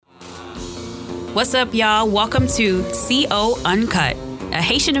What's up, y'all? Welcome to CO Uncut, a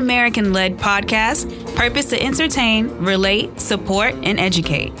Haitian American-led podcast, purpose to entertain, relate, support, and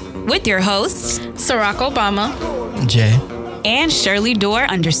educate. With your hosts, Barack Obama, Jay, and Shirley Dorr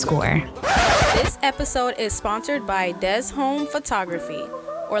 _. This episode is sponsored by Des Home Photography,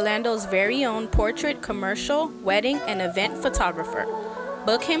 Orlando's very own portrait, commercial, wedding, and event photographer.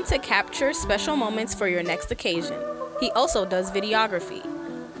 Book him to capture special moments for your next occasion. He also does videography.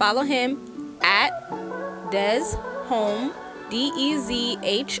 Follow him at Des Home,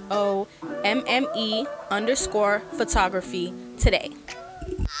 DEZHOMME_photography today.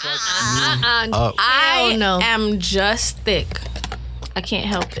 I am just thick. I can't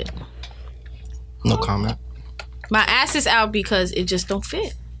help it. No comment. My ass is out because it just don't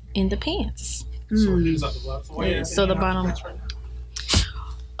fit in the pants. So the bottom.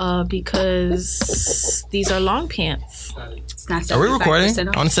 Because these are long pants. It's not Are we recording? I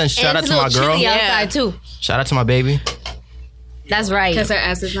want to send shout out to my girl. Outside too. Shout out to my baby. That's right. Because her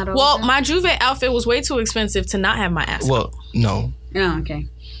ass is not over. Well, my Juve outfit was way too expensive to not have my ass. Well, no. Oh, okay.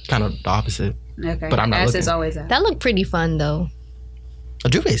 Kind of the opposite. Okay. But I'm not ass looking. is always out. That looked pretty fun though. A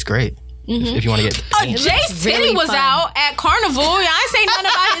Juve is great. Mm-hmm. If you want to get. Oh, Jay's titty really was fun. out at Carnival. I ain't say nothing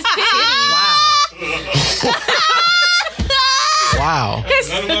about his titty. Wow. Is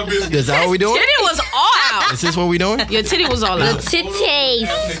that what we doing? Titty was all out. Is this what we doing? Your titty was all out. Titties.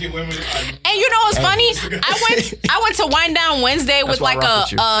 And you know what's funny? I went to Wind Down Wednesday with why I like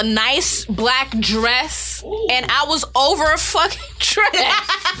rock with you. a nice black dress, and I was over a fucking dress.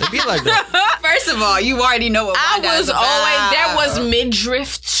 It be like that. First of all, you already know what I Wanda is was about. always there was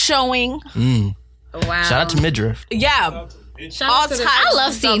midriff showing. Wow. Shout out to midriff. Yeah. Shout all out to this- types I love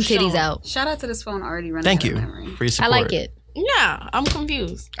of seeing stuff titties showing. out. Shout out to this phone already running Thank out of you memory. for your I support. like it. Yeah, I'm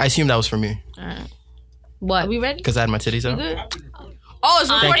confused. I assume that was for me All right. What? Are we ready? because I had my titties out. Good? Oh, it's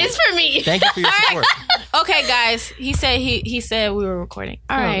recording. you. It's for me. Thank you for your support. Okay, guys. He said we were recording.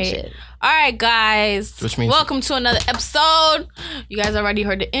 All right. Shit. All right, guys. Which means- welcome to another episode. You guys already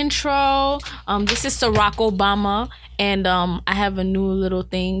heard the intro. This is Barack Obama, and I have a new little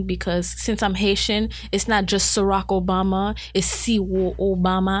thing because since I'm Haitian, it's not just Barack Obama. It's Siwo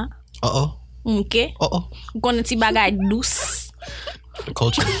Obama. Uh-oh. Okay. Uh-oh. Gonna see bagay loose.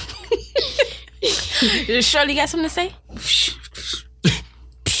 Culture. Shirley, got something to say?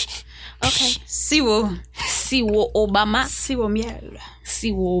 Okay. Siwo Obama. miel.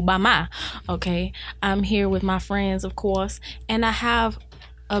 Siwo Obama. Okay. I'm here with my friends, of course, and I have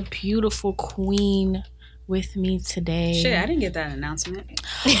a beautiful queen with me today. Shit, I didn't get that announcement.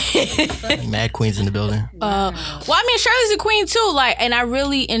 Mad queens in the building. Well, I mean, Shirley's a queen too. And I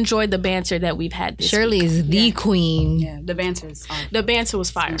really enjoyed the banter that we've had this Shirley week. is the queen. Yeah, the banter is The banter was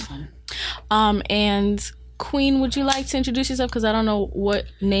fire. fun. And Queen, would you like to introduce yourself? Because I don't know what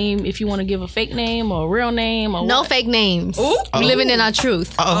name, if you want to give a fake name or a real name or No what. fake names. We living in our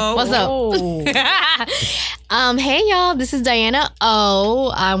truth. Uh-oh. What's up? Oh. Hey y'all, this is Diana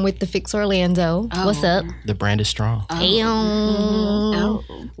O. I'm with the Fix Orlando. What's up? The brand is strong. Hey,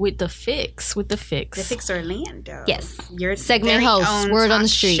 With the fix. The Fix Orlando. Yes. Your Segment very host, own word on talk the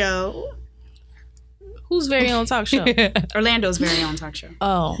street. Show. Who's very own talk show? Orlando's very own talk show.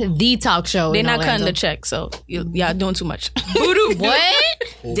 Oh. The talk show. They're in not cutting Orlando. the check, so y'all doing too much.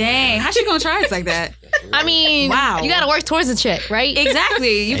 What? Dang, how she gonna charge like that? I mean, Wow. you got to work towards the check, right?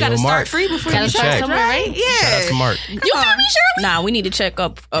 Exactly. You Hey, gotta yo, start Mark. free before Gotta you start charge, somewhere, right? right? Yeah. Shout out to Mark. You feel me, Shirley? Nah, we need to check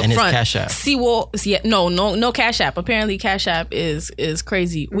up And his front. Cash App. No Cash App. Apparently, Cash App is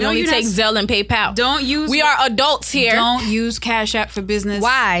crazy. We No, only you're take not- Zelle and PayPal. Don't use. We are adults here. Don't use Cash App for business.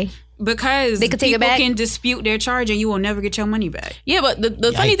 Why? Because They could take it people back? can dispute their charge and you will never get your money back. Yeah, but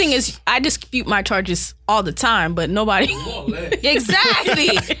the funny Yikes. thing is, I dispute my charges all the time, but nobody.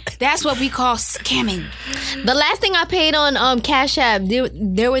 Exactly. That's what we call scamming. The last thing I paid on Cash App,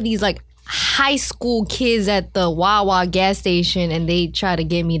 there were these like high school kids at the Wawa gas station, and they tried to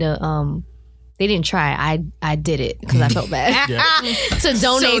get me to They didn't try. I did it because I felt bad to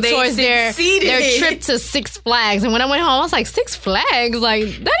donate they towards their succeeded. trip to Six Flags. And when I went home, I was like, Six Flags? Like, that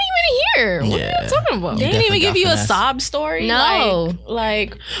ain't even here. What are Yeah. you talking about? They didn't definitely even give got you a finesse. sob story. No.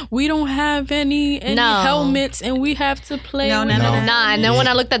 like we don't have any No. helmets, and we have to play. No, with no, no, them. Nah, and then when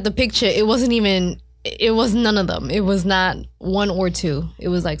I looked at the picture, it wasn't even. It was none of them. It was not one or two. It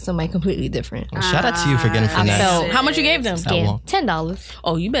was like somebody completely different. Well, shout out to you for getting finesse. felt- How much you gave them? How Yeah, long? $10.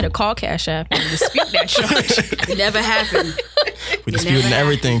 Oh, you better call Cash App and dispute that charge. It never happened. We disputing never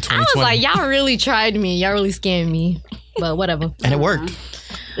everything I 2020. was like, y'all really tried me. Y'all really scammed me. But whatever. and it worked.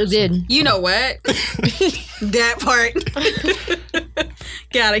 It did. You know what? That part.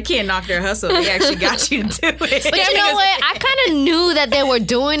 God, I can't knock their hustle. They actually got you to do it. But you know what? I kind of knew that they were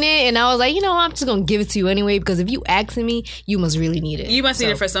doing it, and I was like, you know what? I'm just gonna give it to you anyway because if you asking me, you must really need it. You must need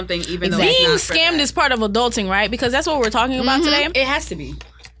it for something, even though Being it's not scammed is part of adulting, right? Because that's what we're talking about today. It has to be.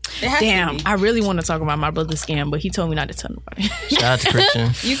 It has Damn, to be. I really want to talk about my brother's scam, but he told me not to tell nobody. Shout out to Christian.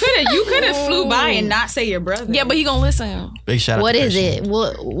 You could have flew by and not say your brother. Yeah, but he gonna listen. Big shout out What to is Christian. it?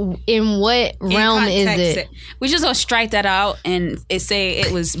 What in what realm is context, it? We just gonna strike that out and say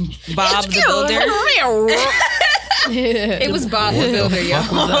it was Bob the Builder. It was Bob the Builder, yo.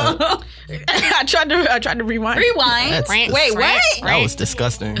 I tried to rewind. Rewind. That's Wait, disgusting. what? That was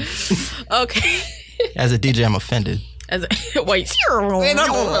disgusting. Okay. As a DJ, I'm offended. As a, wait.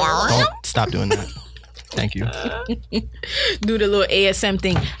 Don't stop doing that. Thank you. Do the little ASM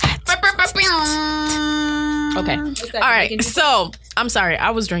thing. Okay. All right. So I'm sorry. I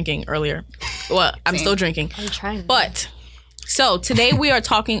was drinking earlier. Well, I'm still drinking. I'm trying. But so today we are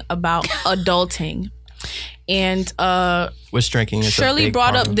talking about adulting. And What's drinking is Shirley a big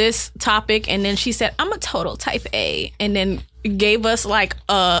brought part up of- this topic, and then she said, I'm a total type A, and then gave us like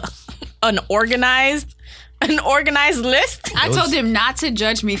an organized list. I told him not to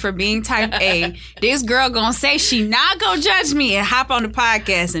judge me for being type A. This girl gonna say she not gonna judge me and hop on the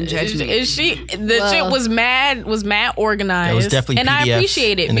podcast and judge me. Is she the shit was mad organized. There was definitely and I PDFs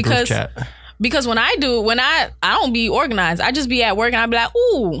appreciate it in the group because chat. Because when I don't be organized. I just be at work and I be like,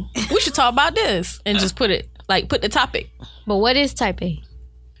 ooh, we should talk about this and just put the topic. But what is type A?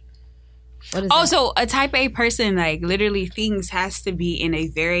 What is Oh, that? so a type A person, like literally things has to be in a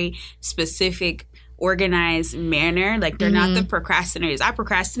very specific, organized manner. Like they're not the procrastinators. I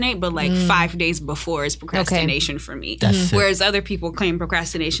procrastinate, but like 5 days before is procrastination for me. That's it. Whereas other people claim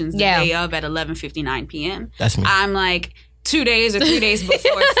procrastinations the day of at 11:59 p.m. That's me. I'm like 2 days or 3 days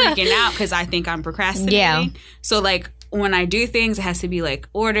before freaking out because I think I'm procrastinating. Yeah. So like when I do things, it has to be like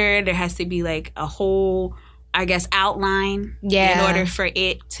ordered. There has to be like a whole, I guess, outline in order for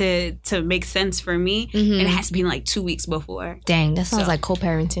it to make sense for me. And it has to be like 2 weeks before. Dang, that sounds like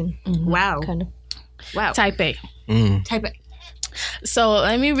co-parenting. Wow. Kind of. Wow. Type A. Type A. So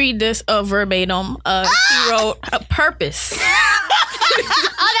let me read this verbatim. She wrote a purpose. Oh,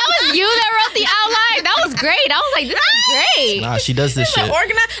 that was you that wrote the outline. That was great. I was like, this is great. Nah, she does this shit.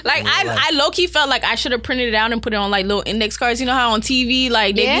 Organized. Like I low key felt like I should have printed it out and put it on like little index cards. You know how on TV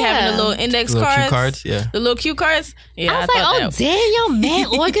like they be having the little index Little cards. cue cards, yeah. The little cue cards. Yeah, I was like, oh, damn, y'all mad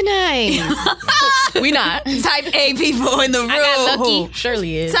organized. we not. Type A people in the room. I got lucky.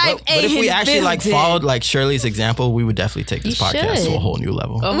 Shirley is. Type A. But if we has actually like visited. followed like Shirley's example, we would definitely take this You podcast to should. a whole new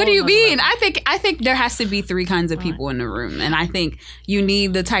level. What do you mean? I think there has to be three kinds of people in the room, and I think you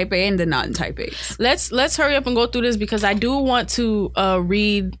need the type A and the non-type A's. Let's hurry up and go through this because I do want to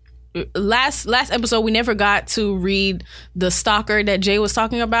read. Last episode we never got to read the stalker that Jay was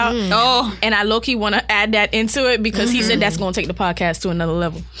talking about. Oh, And I low-key want to add that into it because he said that's going to take the podcast to another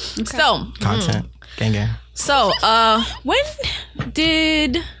level. So, Content. Gang gang. So, when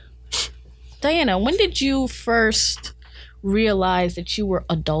did you first realize that you were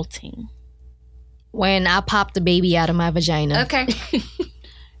adulting? When I popped the baby out of my vagina. okay.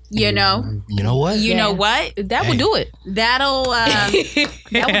 You know what? You know what? That would do it. That'll. That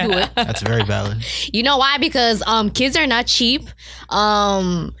would do it. That's very valid. You know why? Because kids are not cheap.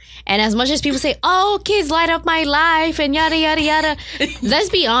 And as much as people say, oh, kids light up my life and yada, yada, yada. Let's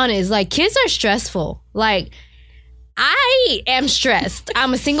be honest. Like, kids are stressful. Like, I am stressed.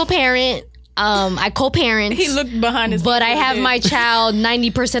 I'm a single parent. I co-parent. He looked behind his But I have my child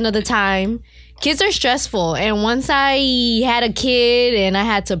 90% of the time. Kids are stressful. And once I had a kid and I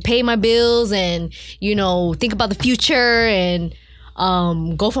had to pay my bills and, think about the future and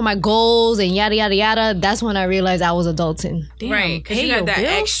go for my goals and yada, yada, yada, that's when I realized I was adulting. Damn, Right, because pay you had your that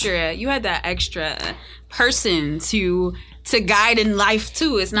bills? You had that extra person to guide in life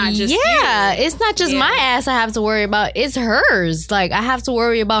too. It's not just It's not just my ass I have to worry about. It's hers. Like, I have to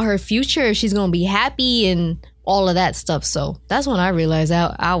worry about her future. If she's going to be happy and all of that stuff. So that's when I realized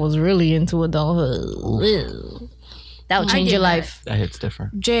I was really into adulthood. That would change your life. That hits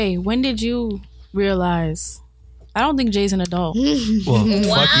different. Jay, when did you realize? I don't think Jay's an adult. Well,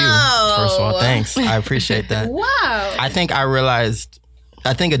 fuck you. First of all, thanks. I appreciate that. Wow. I think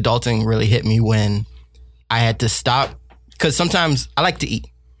adulting really hit me when I had to stop. Because sometimes I like to eat.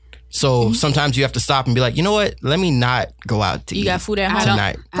 So sometimes you have to stop and be like, you know what? Let me not go out to eat. You got food at home?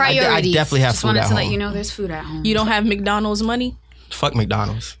 tonight. Priorities. I definitely have Just food wanted at to home. let you know there's food at home. You don't have McDonald's money? Fuck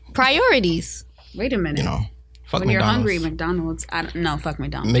McDonald's. Priorities. Wait a minute. Fuck when you're McDonald's. hungry, McDonald's. Fuck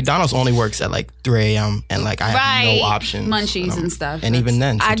McDonald's. McDonald's only works at like 3 a.m. and like I have no options. Munchies and stuff. And even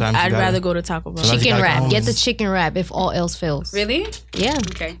then, sometimes I'd rather go to Taco Bell. Chicken wrap. Get the chicken wrap if all else fails. Really? Yeah.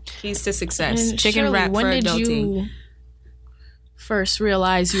 Okay. Keys to success. And Chicken Shirley, wrap when for did adulting. you first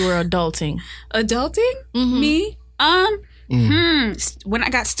realize you were adulting? Adulting? Mm-hmm. Me? When I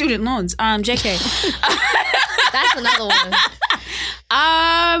got student loans. JK. That's another one.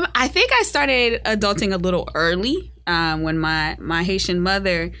 I think I started adulting a little early. When my Haitian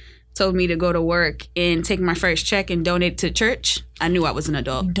mother told me to go to work and take my first check and donate to church, I knew I was an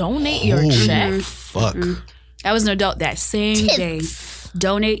adult. Donate your check? Fuck. I was an adult that same day.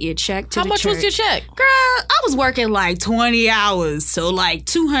 Donate your check to How the much church. was your check? Girl, I was working like 20 hours, so like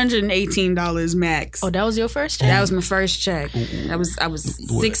 $218 max. Oh, that was your first check? That was my first check. I was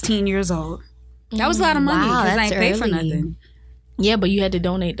 16 years old. That was a lot of money Wow, because I that's ain't paid for early. nothing. Yeah, but you had to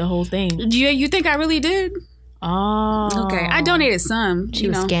donate the whole thing. You think I really did? Oh. Okay, I donated some. She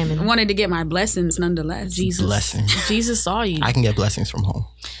was scamming. I wanted to get my blessings nonetheless. Jesus. Blessings. Jesus saw you. I can get blessings from home.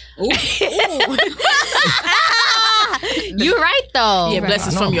 You're right though. Yeah,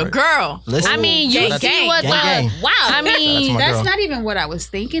 blessings I know, from your right? girl. Listen, I mean, you Gang, see gang, what gang, the gang. wow. I mean, my That's girl. not even what I was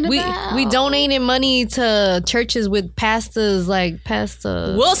thinking about. we donated money to churches with pastors like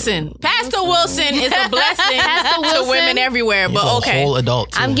Pastor Wilson. Pastor Wilson is a blessing Pastor to Wilson? women everywhere, He's but a okay. whole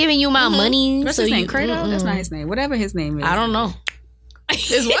adult. Too. I'm giving you my money. What's so his name? you, Credo? That's not his name. Whatever his name is. I don't know.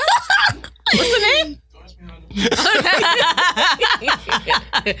 Is what? What's the name?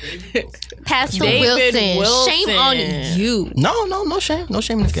 Pastor David Wilson. Wilson. Shame on you. No shame. No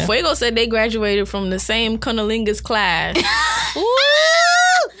shame in this game. Fuego said they graduated from the same cunnilingus class.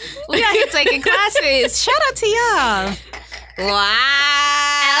 We out here taking classes. Shout out to y'all. Wow.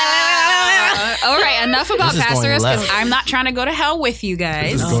 All right, enough about This is going pastors because left. I'm not trying to go to hell with you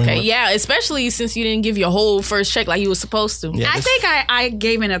guys. This is going Okay, left. yeah, especially since you didn't give your whole first check like you were supposed to. Yeah, I this- think I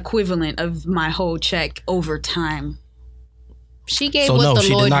gave an equivalent of my whole check over time. She gave So what no, the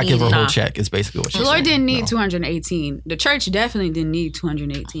she Lord did not give her needed. whole check. Is basically what she The Lord said. didn't need No. 218. The church definitely didn't need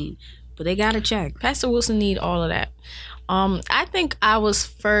 218, but they got a check. Pastor Wilson need all of that. I think I was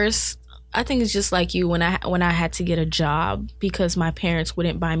first. I think it's just like you when I had to get a job because my parents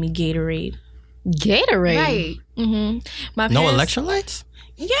wouldn't buy me Gatorade. Gatorade. Right. My No parents, electrolytes.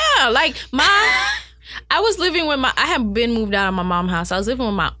 Yeah, like I was living with I had been moved out of my mom's house. I was living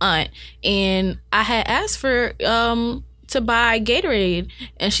with my aunt, and I had asked for to buy Gatorade,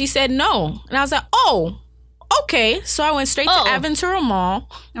 and she said no, and I was like, oh. Okay, so I went straight to Aventura Mall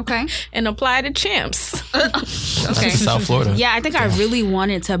Okay. and applied to Champs. Okay. South Florida. Yeah, I think I really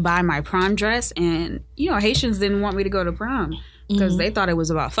wanted to buy my prom dress, and Haitians didn't want me to go to prom because they thought it was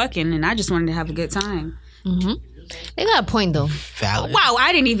about fucking, and I just wanted to have a good time. They got a point though. Valid. Wow,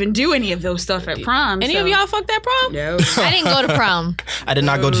 I didn't even do any of those stuff at prom. Any of y'all fucked that prom? No, I didn't go to prom. I did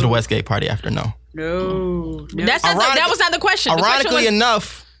not go to the Westgate party after. No. no. That's not that was not the question. The question Ironically was,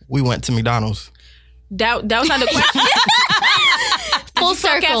 enough, we went to McDonald's. that was not the question. Full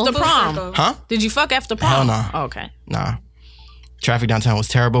Fuck circle. after prom. Huh? Did you fuck after prom? Hell no. Oh, okay. Nah. Traffic downtown was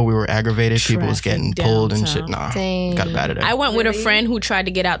terrible. We were aggravated. People was Traffic getting pulled and downtown. shit. Nah. Dang. Got bad at it. I went with a friend who tried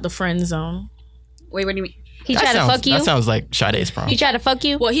to get out the friend zone. Wait, what do you mean? He tried to fuck you. That sounds like Sade's prom. He tried to fuck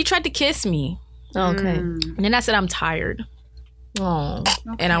you. Well, he tried to kiss me, Okay. and then I said I'm tired, Oh.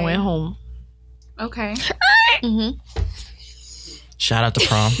 and I went home. Okay. Shout out to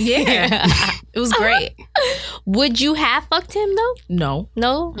prom. Yeah, it was great. Would you have fucked him though? No,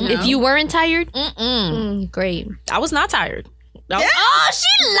 No. If you weren't tired. Great. I was not tired. Oh,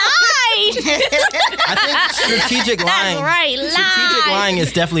 she lied. I think strategic lying. Right, Strategic lying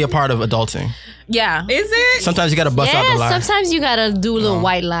is definitely a part of adulting. Yeah, Is it? Sometimes you gotta bust out the Yeah, lie. sometimes you gotta do a little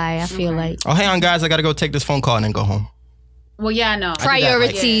white lie. I feel like Oh, hang on, guys. I gotta go take this phone call and then go home. Well, yeah, I know.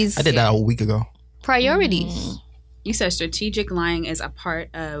 priorities. I did that a week ago. Priorities. You said strategic lying is a part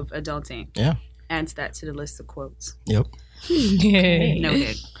of adulting. Yeah. Adds that to the list of quotes. Yep.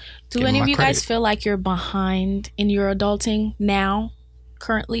 Noted. Do Give any him of my you guys credit. feel like you're behind in your adulting now,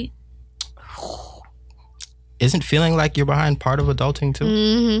 currently? Isn't feeling like you're behind part of adulting too?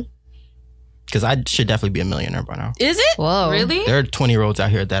 Mm-hmm. Because I should definitely be a millionaire by now. Is it? Whoa. Really? There are 20-year-olds out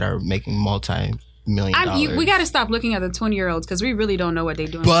here that are making multi-million dollars. We got to stop looking at the 20-year-olds because we really don't know what they're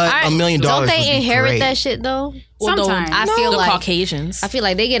doing. But $1 million Don't would they be inherit great. that shit though? Sometimes. I feel the like Caucasians. I feel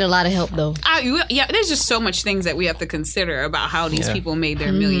like they get a lot of help though. Yeah, there's just so much things that we have to consider about how these Yeah. people made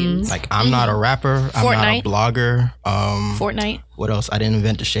their millions. Like, I'm not a rapper. I'm Fortnite. not a blogger. Fortnite. What else? I didn't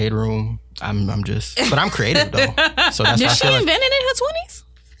invent the shade room. I'm just, but I'm creative though. So that's Did why I she feel like invent it in her 20s?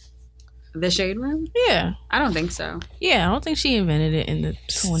 The Shade Room? Yeah. I don't think so. Yeah, I don't think she invented it in the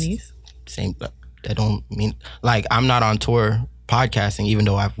 20s. same. that don't mean like I'm not on tour podcasting, even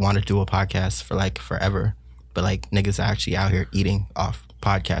though I've wanted to do a podcast for like forever. But like niggas are actually out here eating off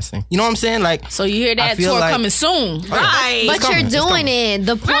podcasting. You know what I'm saying? Like, so you hear that tour like, coming soon, right? But you're doing it.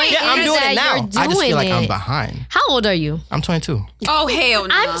 The point is I'm doing that it now. you're doing I just feel like it. I'm behind. How old are you? I'm 22. Oh hell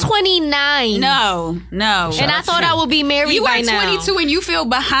no! I'm 29. No. And I thought I would be married You by are now. 22 and you feel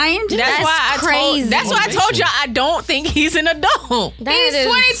behind? That's why crazy. That's why I told y'all I don't think he's an adult. That He's is-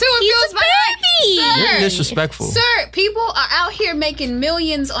 22 and feels behind. You're disrespectful. Sir, people are out here making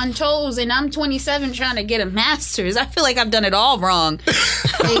millions on shows, and I'm 27 trying to get a master's. I feel like I've done it all wrong.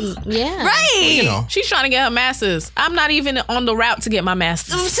 Yeah. Right? You know. She's trying to get her master's. I'm not even on the route to get my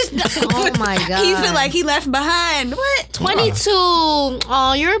master's. Oh my God. He feel like he left behind. What? 22.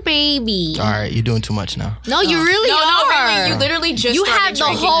 Oh, you're a baby. All right, you're doing too much now. No, you really are. really, you literally just You started have the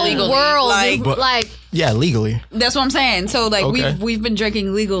drinking whole legally. world. Like, But- Yeah, legally. that's what I'm saying. So like Okay. we've been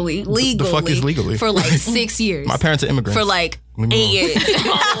drinking legally The fuck is legally? for like 6 years. My parents are immigrants. for like Leave me 8 years.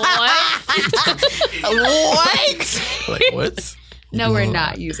 What? Like, what? No, we're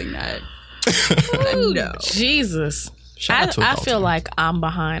not using that. No. Jesus. Shout out to I adults, feel man. like I'm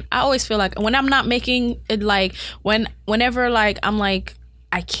behind. I always feel like when I'm not making it, like whenever like I'm like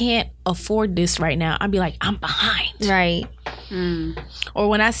I can't afford this right now, I'd be like I'm behind. Right. Or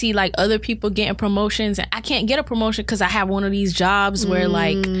when I see like other people getting promotions and I can't get a promotion because I have one of these jobs where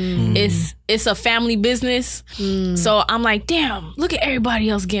like it's a family business. So I'm like, damn, look at everybody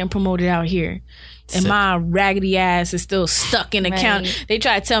else getting promoted out here. And my raggedy ass is still stuck in accounting. Right. They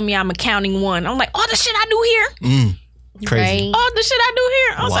try to tell me I'm accounting 1. I'm like, all the shit I do here. Crazy. Right. All the shit I do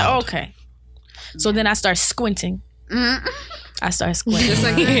here. I was Wild. like, okay. So then I start squinting. I start squinting. Just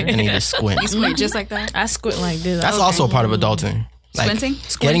like that. And then you just squint. Squint just like that. I squint like this. That's also a part of adulting. Like,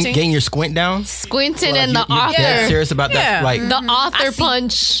 Squinting? Getting your squint down. Squinting Like, and the you're dead author. serious about that. Yeah. Like, The author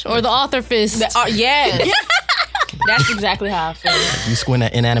punch or the author fist. Yeah. That's exactly how I feel. you squint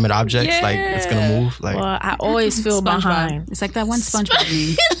at inanimate objects, like it's gonna move. Like, Well, I always feel behind. It's like that one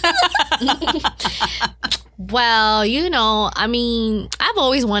SpongeBob meme. Well, you know, I mean, I've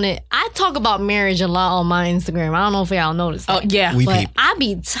always wanted. I talk about marriage a lot on my Instagram. I don't know if y'all noticed that. Oh, yeah. we But peep. I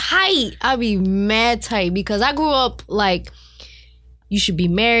be tight. I be mad tight because I grew up like you should be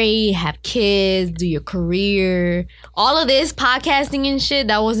married, have kids, do your career. All of this podcasting and shit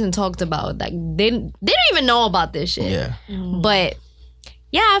that wasn't talked about. Like they don't even know about this shit. Yeah. But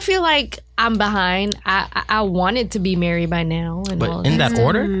yeah, I feel like I'm behind. I wanted to be married by now and all But in that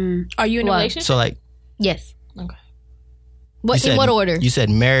order, Are you in a What? relationship? so like, yes. Okay. What you in said, what order? You said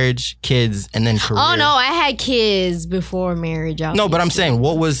marriage, kids, and then career. Oh no, I had kids before marriage. No, but I'm saying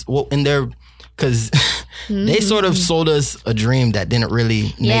what in their because they sort of sold us a dream that didn't really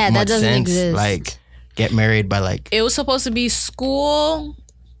make Yeah, that much doesn't sense. exist. Like get married by like It was supposed to be school,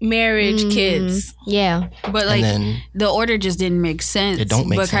 marriage, kids. Yeah. But like then- the order just didn't make sense. It don't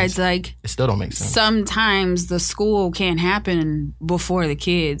make because sense. like it still don't make sense. sometimes the school can't happen before the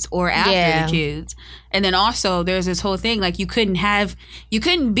kids or after Yeah. the kids. And then also there's this whole thing like you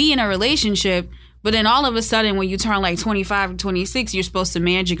couldn't be in a relationship, but then all of a sudden when you turn like 25 or 26, you're supposed to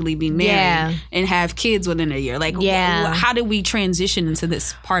magically be married Yeah. and have kids within a year. Like Yeah. how did we transition into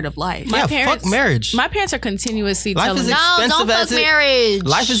this part of life? Yeah, fuck marriage. My parents are continuously Life telling is me. No, expensive don't fuck as it- marriage.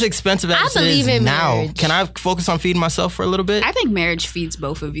 Life is expensive as I it believe is in now. marriage. Can I focus on feeding myself for a little bit? I think marriage feeds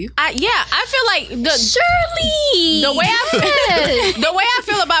both of you. I feel like Shirley. the way Yes. the way I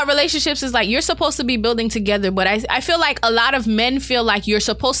feel about relationships is like you're supposed to be building together, but I feel like a lot of men feel like you're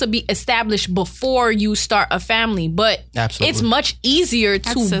supposed to be established before you start a family, but Absolutely. it's much easier to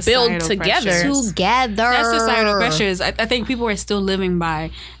That's build societal together. pressures. Together. That's societal pressures. I think people are still living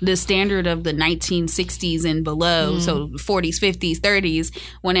by the standard of the 1960s and below, so 40s, 50s, 30s,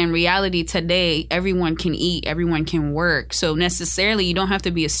 when in reality today, everyone can eat, everyone can work. So necessarily, you don't have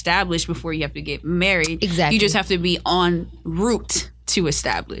to be established before you have to get married. Exactly. You just have to be en route to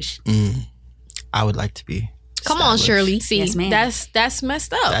establish. I would like to be. Come on, established. Shirley. See, Yes, ma'am. that's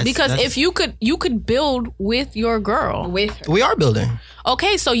messed up because that's- if you could build with your girl. With her. We are building,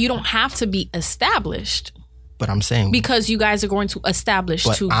 Okay, so you don't have to be established but I'm saying because you guys are going to establish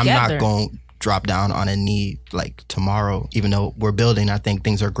but together. I'm not going to drop down on a knee like tomorrow, even though we're building. I think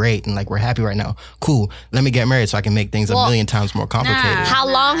things are great and like we're happy right now. Cool. Let me get married so I can make things a million times more complicated. How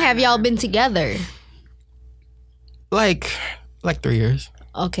long have y'all been together? Like 3 years.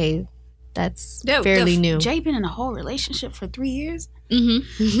 Okay. That's Dude, fairly new. Jay been in a whole relationship for 3 years.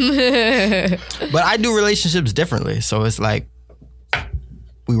 But I do relationships differently. So it's like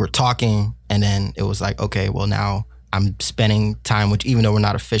we were talking and then it was like, okay, well now I'm spending time with, even though we're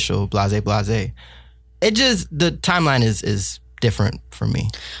not official, blase. It just, the timeline is different for me.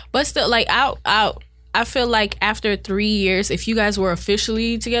 But still, like, I feel like after 3 years, if you guys were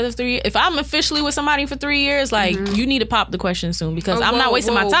officially together for 3 years, if I'm officially with somebody for 3 years, like, you need to pop the question soon because I'm not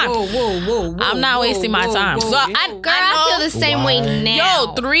wasting my time. I'm not wasting my time. So I feel the same way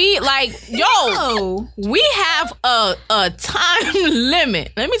now. We have a time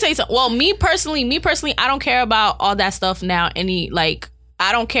limit. Let me tell you something. Well, me personally, I don't care about all that stuff now.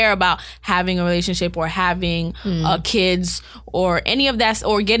 I don't care about having a relationship or having kids or any of that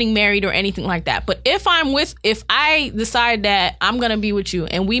or getting married or anything like that. But if I decide that I'm going to be with you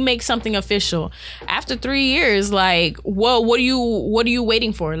and we make something official after 3 years, like, whoa, what are you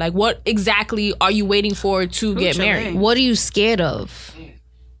waiting for? Like, what exactly are you waiting for to get married? What are you scared of?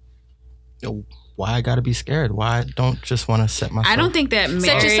 Why I gotta be scared? Why I don't just want to set myself? I don't think that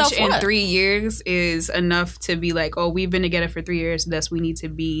marriage in 3 years is enough to be like, oh, we've been together for 3 years, thus we need to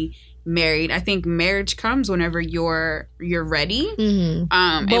be married. I think marriage comes whenever you're ready,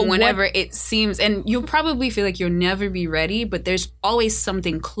 and whenever it seems, and you'll probably feel like you'll never be ready, but there's always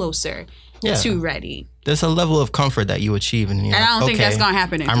something closer to ready. There's a level of comfort that you achieve, and I don't think that's gonna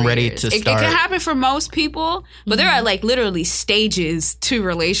happen. I'm ready to start. It can happen for most people, but there are like literally stages to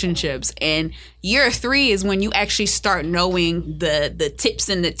relationships, and year 3 is when you actually start knowing the tips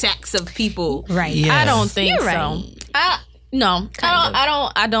and the tacks of people. Right? Yes. I don't think You're so. right.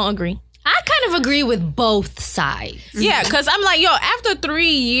 I don't agree. I kind of agree with both sides. Yeah, because I'm like, after 3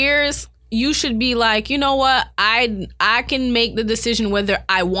 years, you should be like, you know what? I can make the decision whether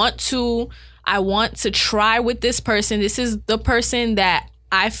I want to try with this person. This is the person that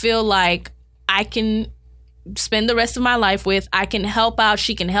I feel like I can spend the rest of my life with. I can help out.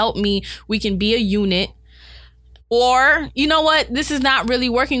 She can help me. We can be a unit. Or, you know what? This is not really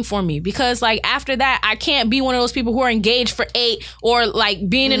working for me because, like, after that, I can't be one of those people who are engaged for 8 or, like,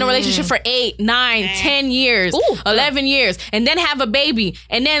 being in a relationship for 8, 9, 10 years, 11 years, and then have a baby,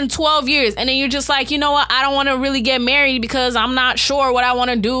 and then 12 years, and then you're just like, you know what? I don't want to really get married because I'm not sure what I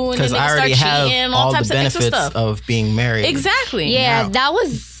want to do, and then I already start cheating, have all the types of extra benefits stuff. of being married. Exactly. Yeah, Now,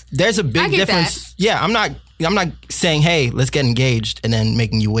 there's a big difference. That. Yeah, I'm not saying, hey, let's get engaged, and then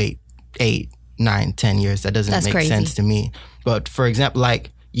making you wait 8, 9, 10 years. That doesn't make sense to me. But for example,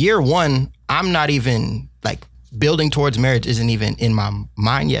 like year 1, I'm not even like building towards marriage isn't even in my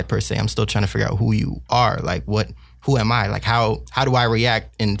mind yet per se. I'm still trying to figure out who you are. Like who am I? Like how do I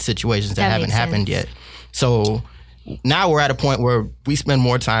react in situations that haven't happened yet? So now we're at a point where we spend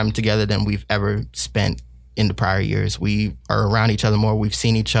more time together than we've ever spent in the prior years. We are around each other more. We've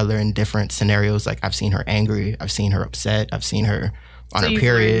seen each other in different scenarios. Like I've seen her angry. I've seen her upset. I've seen her on her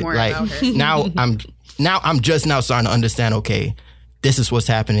period. Like now I'm just now starting to understand, okay, this is what's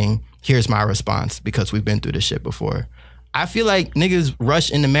happening. Here's my response because we've been through this shit before. I feel like niggas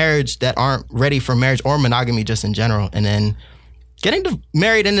rush into marriage that aren't ready for marriage or monogamy just in general. And then getting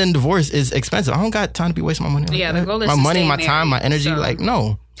married and then divorced is expensive. I don't got time to be wasting my money. Like the goal is my to money, stay my married, time, my energy. so. Like,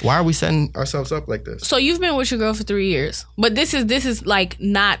 no. Why are we setting ourselves up like this? So you've been with your girl for 3 years, but this is like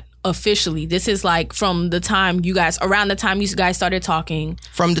not officially. This is like from the time around the time you guys started talking.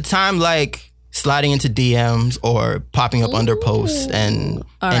 From the time like sliding into DMs or popping up under posts and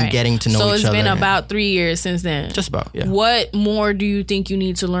getting to know each other. So it's been about 3 years since then. Just about, yeah. What more do you think you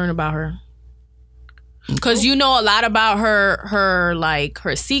need to learn about her? Because you know a lot about her like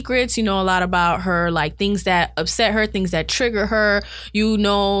her secrets. You know a lot about her like things that upset her, things that trigger her. You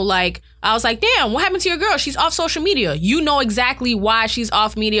know, like I was like, damn, what happened to your girl? She's off social media. You know exactly why she's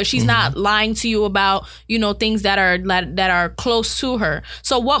off media. She's not lying to you about, you know, things that are close to her.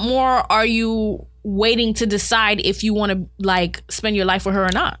 So what more are you waiting to decide if you want to like spend your life with her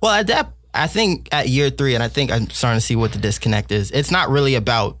or not? Well, I think at year 3, and I think I'm starting to see what the disconnect is. It's not really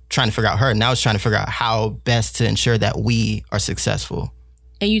about trying to figure out her. Now it's trying to figure out how best to ensure that we are successful.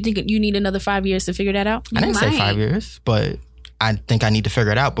 And you think you need another 5 years to figure that out? I didn't say 5 years, but I think I need to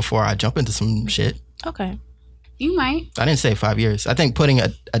figure it out before I jump into some shit. Okay. You might. I didn't say 5 years. I think putting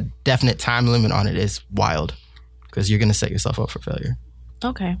a definite time limit on it is wild because you're going to set yourself up for failure.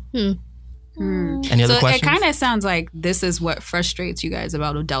 Okay. Any other questions? It kind of sounds like this is what frustrates you guys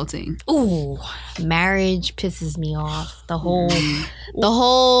about adulting. Ooh, marriage pisses me off. The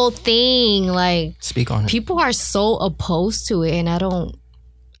whole thing. Like, speak on it. People are so opposed to it, and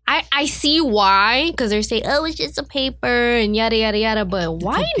I see why, because they're saying, oh, it's just a paper and yada yada yada. But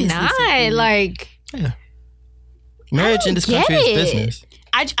why not? Like, marriage in this country is business.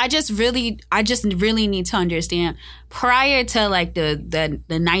 I just really need to understand. Prior to like the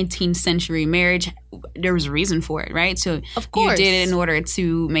 19th century, marriage, there was a reason for it, right? So of course you did it in order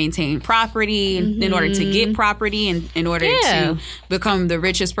to maintain property, in order to get property, and in order to become the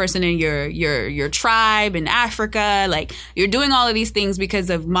richest person in your tribe in Africa. Like, you're doing all of these things because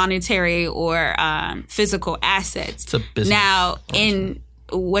of monetary or physical assets. It's a business. Now,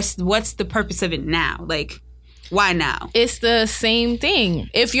 what's the purpose of it now? Like, why now? It's the same thing.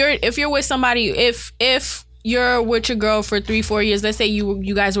 If you're with somebody, if you're with your girl for 3-4 years, let's say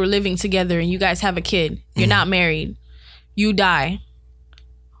you guys were living together and you guys have a kid, you're not married, you die,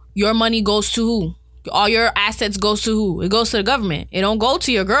 your money goes to who? All your assets goes to who? It goes to the government. It don't go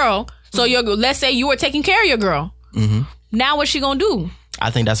to your girl. So let's say you were taking care of your girl. Now what's she gonna do?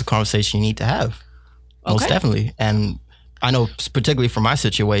 I think that's a conversation you need to have. Most definitely. And I know, particularly for my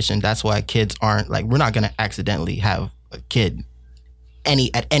situation, that's why kids aren't, like, we're not going to accidentally have a kid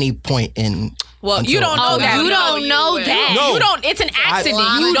at any point in. Well, you don't know that. You don't know that. No. You don't. It's an accident.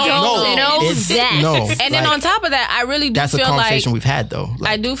 You don't know that. No. And then on top of that, I really do feel like. That's a conversation we've had, though.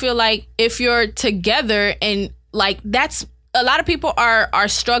 I do feel like if you're together and, like, that's. A lot of people are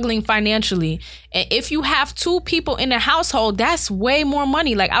struggling financially. And if you have 2 people in a household, that's way more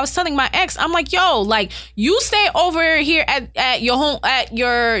money. Like, I was telling my ex, I'm like, yo, like, you stay over here at your home, at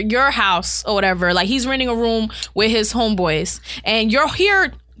your house or whatever. Like, he's renting a room with his homeboys. And you're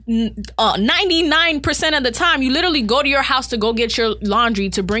here 99% of the time. You literally go to your house to go get your laundry,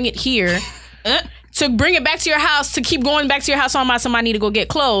 to bring it here. To bring it back to your house, to keep going back to your house on somebody need to go get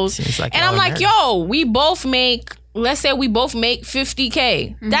clothes. Like, and I'm like, yo, we both make... Let's say we both make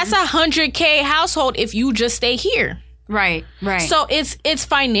 $50K. That's $100K household if you just stay here. Right. So it's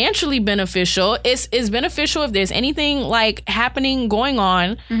financially beneficial. It's beneficial if there's anything like happening, going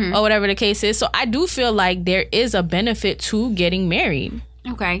on, or whatever the case is. So I do feel like there is a benefit to getting married.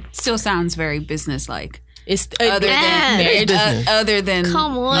 Okay. Still sounds very business-like. It's other than marriage. Other than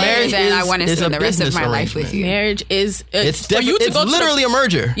come on, marriage than I want to spend the rest of my life with you. Marriage is it's literally a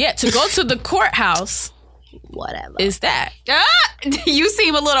merger. Yeah, to go to the courthouse. Whatever is that? You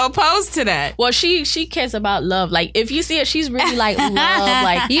seem a little opposed to that. Well, she cares about love. Like, if you see it, she's really like love.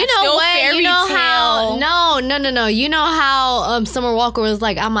 Like, you know what? You know how? No. You know how Summer Walker was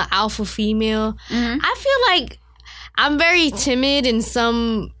like, I'm an alpha female. I feel like I'm very timid in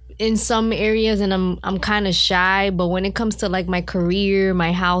some areas, and I'm kind of shy. But when it comes to like my career,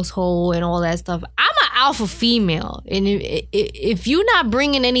 my household, and all that stuff, I'm an alpha female. And if you're not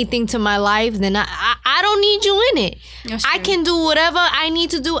bringing anything to my life, then I don't need you in it. I can do whatever I need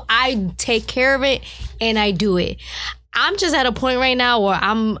to do. I take care of it, and I do it. I'm just at a point right now where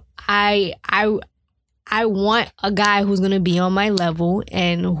I want a guy who's going to be on my level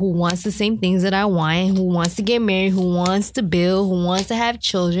and who wants the same things that I want, who wants to get married, who wants to build, who wants to have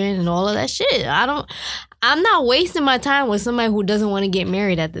children and all of that shit. I'm not wasting my time with somebody who doesn't want to get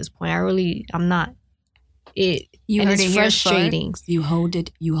married at this point. I'm not. You heard it frustrating. You heard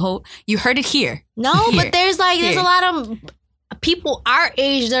it here. No, here. But there's a lot of people our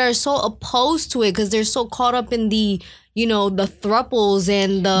age that are so opposed to it because they're so caught up in the thruples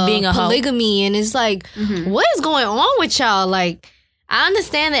and the being a polygamy, and it's like, what is going on with y'all? Like, I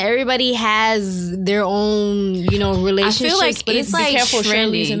understand that everybody has their own, relationships. I feel like but it's like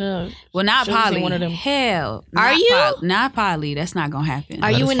trendy. Well, not poly. One of them. Hell, are you not poly? That's not gonna happen.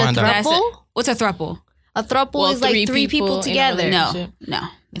 Are you in a thruple? What's a thruple? A thruple is like 3 people together. No,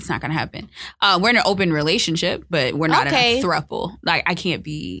 it's not gonna happen. We're in an open relationship, but we're not in a thruple. Like, I can't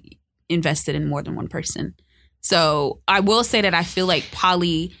be invested in more than one person. So I will say that I feel like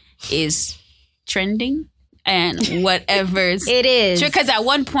poly is trending, and whatever's it is, because at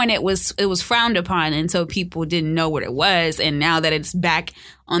one point it was frowned upon, and so people didn't know what it was. And now that it's back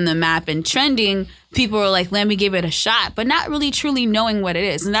on the map and trending, people are like, "Let me give it a shot," but not really truly knowing what it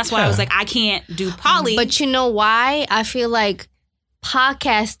is. And that's why I was like, I can't do poly. But you know why? I feel like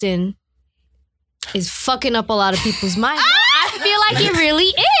podcasting is fucking up a lot of people's minds. I feel like it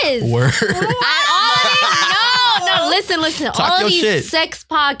really is. Word. No, listen. Talk all these shit. Sex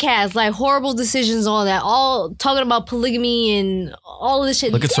podcasts, like Horrible Decisions, all that, all talking about polygamy and all of this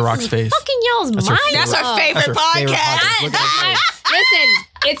shit. Look at Ciroc's face. Fucking y'all's mind. That's her favorite podcast. Listen,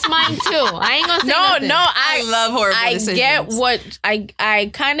 it's mine too. I ain't gonna say nothing. No, I love Horrible Decisions. Get what I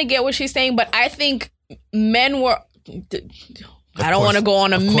kind of get what she's saying, but I think men were. I don't want to go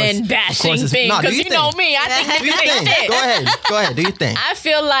on a men bashing thing because you know me. I think do your thing. Go ahead. Do your thing. I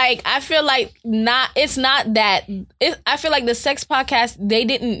feel like not. It's not that. I feel like the sex podcast, they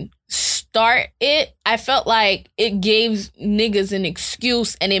didn't start it. I felt like it gave niggas an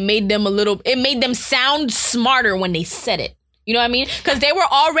excuse, and it made them sound smarter when they said it. You know what I mean? Because they were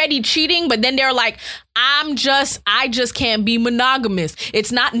already cheating, but then they're like, I just can't be monogamous.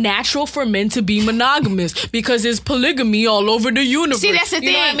 It's not natural for men to be monogamous because there's polygamy all over the universe. See, that's the thing.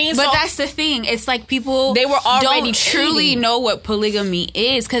 You know what I mean? But So, that's the thing. It's like people they were already don't truly cheating. know what polygamy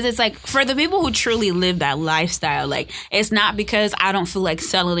is, because it's like for the people who truly live that lifestyle, like it's not because I don't feel like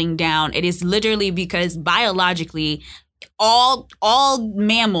settling down. It is literally because biologically, all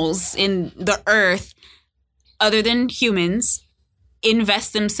mammals in the earth, other than humans,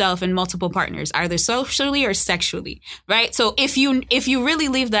 invest themselves in multiple partners, either socially or sexually, right? So if you really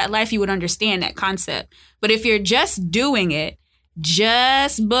live that life, you would understand that concept. But if you're just doing it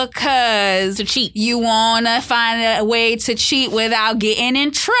just because to cheat, you want to find a way to cheat without getting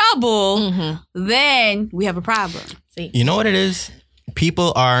in trouble, then we have a problem. See? You know what it is?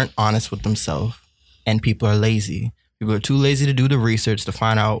 People aren't honest with themselves, and people are lazy. People are too lazy to do the research to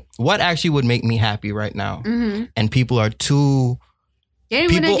find out what actually would make me happy right now. And people are too...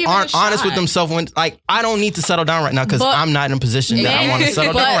 People aren't honest with themselves when, like, I don't need to settle down right now because I'm not in a position that I want to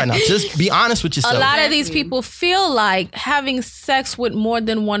settle down right now. Just be honest with yourself. A lot of these people feel like having sex with more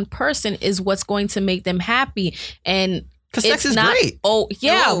than one person is what's going to make them happy. And because sex is great. Oh,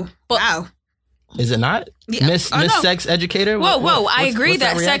 yeah. Whoa, wow. Is it not? Yeah. Miss No. Sex Educator? Whoa. I agree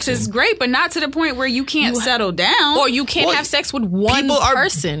that sex is great, but not to the point where you can't settle down. Or you can't have sex with one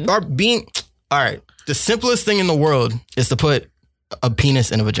person. All right. The simplest thing in the world is to put a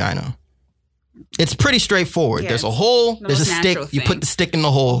penis in a vagina. It's pretty straightforward. There's a hole, there's a stick. You put the stick in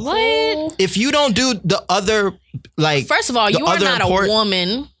the hole. What? If you don't do the other, like, first of all, you are not a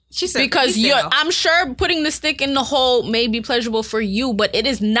woman. She said, because I'm sure putting the stick in the hole may be pleasurable for you, but it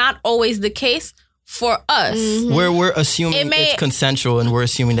is not always the case for us. We're assuming it's consensual, and we're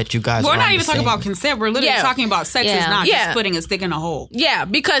assuming that you guys we're are not even talking about consent. We're literally talking about sex is not just putting a stick in a hole. Yeah,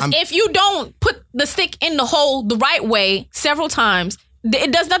 because if you don't put the stick in the hole the right way several times,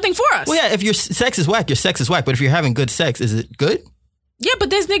 it does nothing for us. Well, yeah, if your sex is whack, your sex is whack. But if you're having good sex, is it good? Yeah, but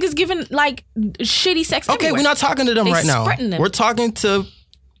there's niggas giving, like, shitty sex everywhere. We're not talking to them right now. We're talking to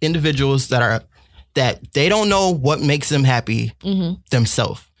individuals that they don't know what makes them happy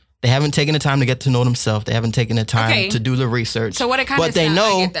themselves. They haven't taken the time to get to know themselves. They haven't taken the time to do the research. So what it kind of But they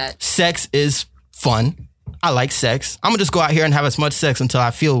know sex is fun. I like sex. I'm going to just go out here and have as much sex until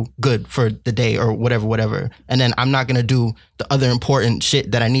I feel good for the day or whatever. And then I'm not going to do the other important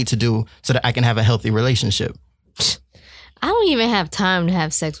shit that I need to do so that I can have a healthy relationship. I don't even have time to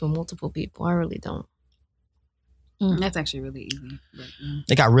have sex with multiple people. I really don't. That's actually really easy. But,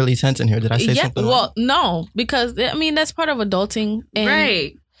 It got really tense in here. Did I say something? Well, no, because, I mean, that's part of adulting. And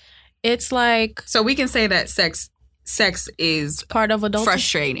right. It's like... So we can say that sex is part of adulting.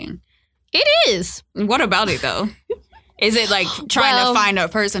 Frustrating. It is. What about it, though? Is it like trying to find a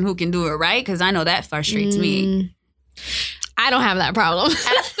person who can do it right? Because I know that frustrates me. I don't have that problem.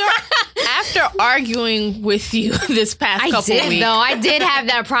 After arguing with you this past couple weeks. I did have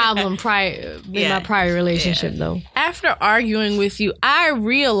that problem in my prior relationship, though. After arguing with you, I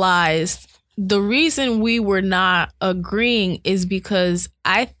realized the reason we were not agreeing is because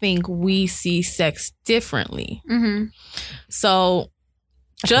I think we see sex differently. So...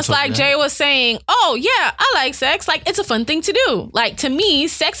 Just like Jay was saying, oh, yeah, I like sex. Like, it's a fun thing to do. Like, to me,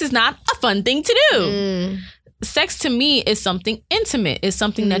 sex is not a fun thing to do. Sex, to me, is something intimate. It's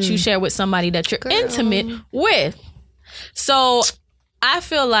something that you share with somebody that you're intimate with. So, I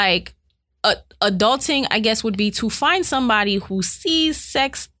feel like adulting, I guess, would be to find somebody who sees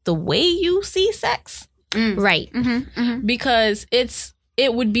sex the way you see sex. Right. Because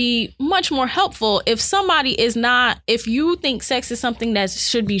it would be much more helpful if somebody is not, if you think sex is something that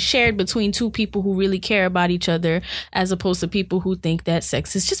should be shared between two people who really care about each other, as opposed to people who think that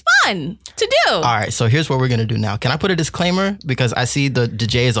sex is just fun to do. All right, so here's what we're going to do now. Can I put a disclaimer? Because I see the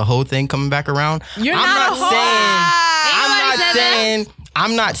J as a whole thing coming back around. I'm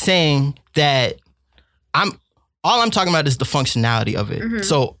not saying that all I'm talking about is the functionality of it.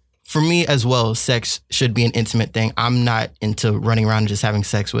 So for me as well, sex should be an intimate thing. I'm not into running around and just having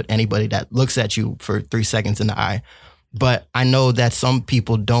sex with anybody that looks at you for 3 seconds in the eye. But I know that some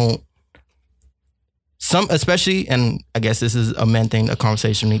people don't. Some, especially, and I guess this is a men thing, a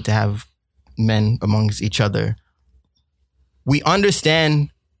conversation we need to have men amongst each other. We understand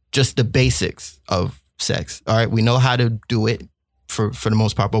just the basics of sex. All right, we know how to do it for the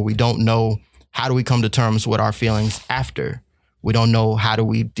most part, but we don't know how do we come to terms with our feelings after. We don't know how do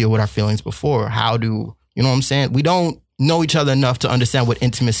we deal with our feelings before. You know what I'm saying? We don't know each other enough to understand what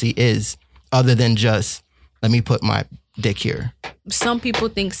intimacy is other than just, let me put my dick here. Some people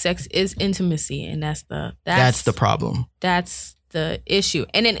think sex is intimacy, and that's the problem. That's the issue.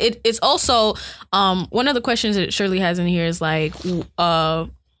 And then it's also one of the questions that Shirley has in here is like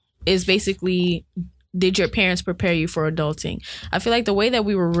is basically, did your parents prepare you for adulting? I feel like the way that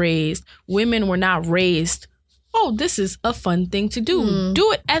we were raised, women were not raised, oh, this is a fun thing to do.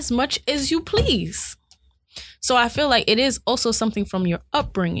 Do it as much as you please. So I feel like it is also something from your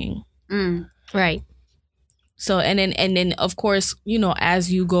upbringing. Right. So and then of course, you know,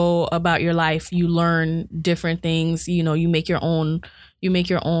 as you go about your life, you learn different things. You know, you make your own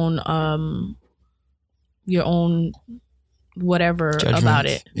whatever judgments about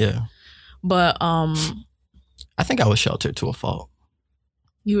it. Yeah. But I think I was sheltered to a fault.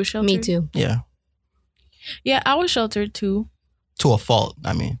 You were sheltered? Me too. Yeah. Yeah, I was sheltered too. To a fault,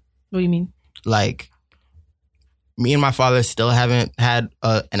 I mean. What do you mean? Like, me and my father still haven't had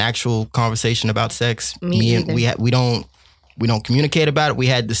an actual conversation about sex. Me either. We don't communicate about it. We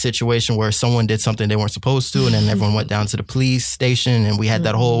had the situation where someone did something they weren't supposed to, and then everyone went down to the police station, and we had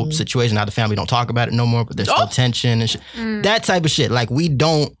that whole situation. Now the family don't talk about it no more, but there's still tension and shit. That type of shit. Like,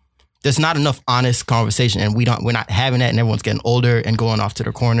 there's not enough honest conversation, and we're not having that, and everyone's getting older and going off to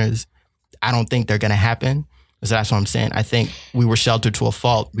their corners. I don't think they're gonna happen. So that's what I'm saying. I think we were sheltered to a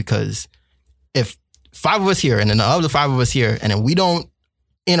fault, because if 5 of us here and then the other 5 of us here, and then we don't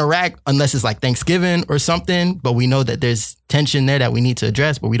interact unless it's like Thanksgiving or something, but we know that there's tension there that we need to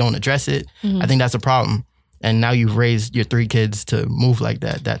address, but we don't address it. I think that's a problem. And now you've raised your 3 kids to move like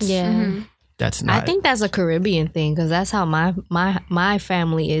that. That's not. I think that's a Caribbean thing, because that's how my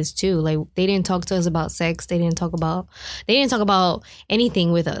family is too. Like, they didn't talk to us about sex. They didn't talk about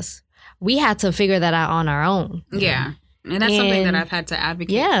anything with us. We had to figure that out on our own. Yeah. And that's something that I've had to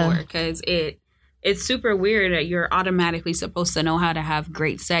advocate for, because it's super weird that you're automatically supposed to know how to have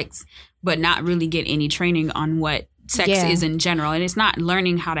great sex, but not really get any training on what sex is in general. And it's not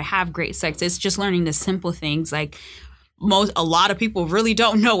learning how to have great sex. It's just learning the simple things. Like, a lot of people really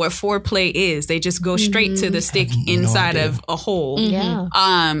don't know what foreplay is. They just go straight to the stick inside of a hole. Yeah.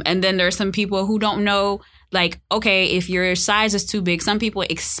 And then there's some people who don't know, like, okay, if your size is too big, some people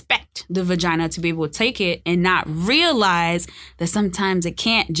expect the vagina to be able to take it and not realize that sometimes it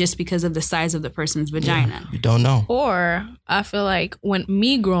can't, just because of the size of the person's vagina. You don't know. Or I feel like when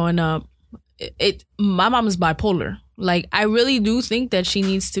me growing up, my mom is bipolar. Like, I really do think that she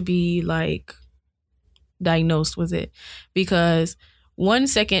needs to be like diagnosed with it, because one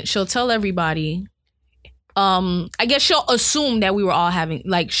second she'll tell everybody, I guess she'll assume that we were all having,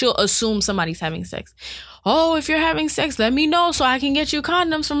 like, she'll assume somebody's having sex. Oh, if you're having sex, let me know so I can get you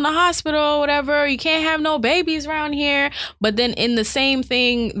condoms from the hospital or whatever. You can't have no babies around here. But then in the same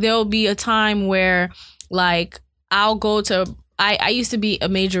thing, there'll be a time where, like, I'll go to, I used to be a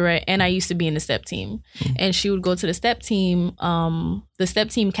majorette, and I used to be in the step team. And she would go to the step team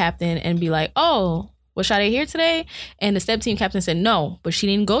captain, and be like, oh, was Sade here today? And the step team captain said no, but she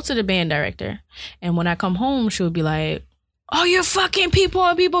didn't go to the band director. And when I come home, she would be like, oh, you're fucking people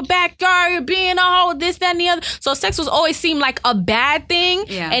in people's backyard, you're being a hoe, this, that, and the other. So sex was always seemed like a bad thing.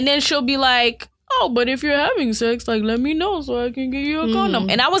 Yeah. And then she'll be like, oh, but if you're having sex, like, let me know so I can get you a condom.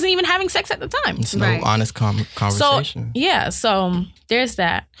 And I wasn't even having sex at the time. It's no honest conversation. So there's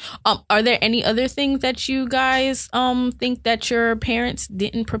that. Are there any other things that you guys think that your parents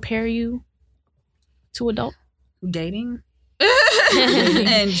didn't prepare you to adult? Dating?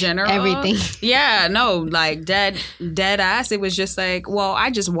 In general, everything. Yeah, no, like dead ass. It was just like, well, I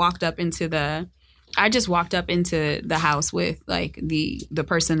just walked up into the house with like the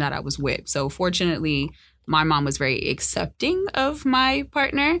person that I was with. So fortunately, my mom was very accepting of my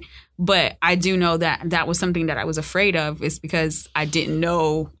partner, but I do know that was something that I was afraid of. It's because I didn't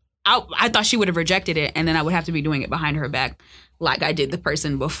know. I thought she would have rejected it, and then I would have to be doing it behind her back, like I did the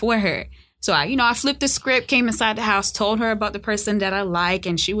person before her. So I flipped the script, came inside the house, told her about the person that I like,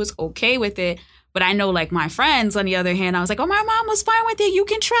 and she was okay with it. But I know, like, my friends, on the other hand, I was like, oh, my mom was fine with it. You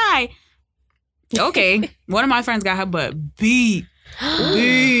can try. Okay. One of my friends got her butt beat for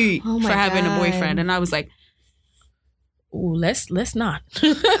having a boyfriend. And I was like, ooh, let's not.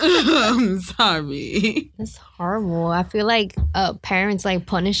 I'm sorry. That's horrible. I feel like parents like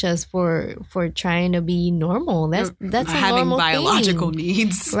punish us for trying to be normal. That's a having normal biological thing.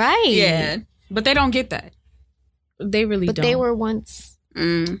 Needs, right? Yeah, but they don't get that. They really don't. But they were once.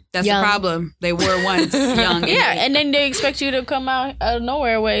 That's young. the problem. They were once young. Yeah, and then they expect you to come out of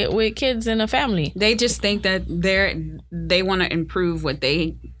nowhere with kids and a family. They just think that they want to improve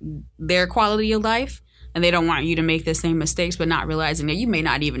their quality of life. and they don't want you to make the same mistakes, but not realizing that you may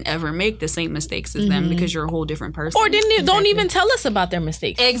not even ever make the same mistakes as them because you're a whole different person. Or don't even tell us about their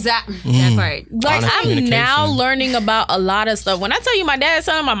mistakes. Exactly. That part. Like, I'm now learning about a lot of stuff. When I tell you my dad's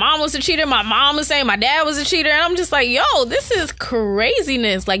son, my mom was a cheater, my mom was saying my dad was a cheater, and I'm just like, yo, this is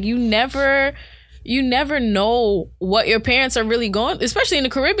craziness. Like, you never know what your parents are really going, especially in the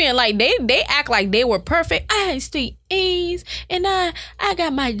Caribbean. Like, they act like they were perfect. I had straight A's and I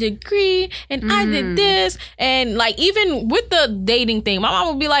got my degree and I did this. And like, even with the dating thing, my mom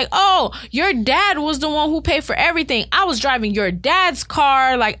would be like, oh, your dad was the one who paid for everything. I was driving your dad's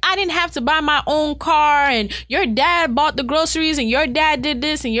car. Like, I didn't have to buy my own car, and your dad bought the groceries, and your dad did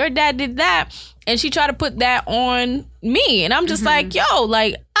this and your dad did that. And she tried to put that on me. And I'm just like, yo,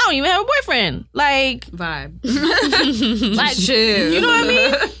 like, I don't even have a boyfriend. Like, vibe. Like, shit. You know what I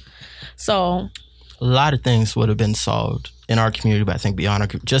mean? So a lot of things would have been solved in our community, but I think beyond our,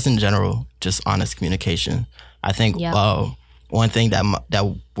 just in general, just honest communication. I think one thing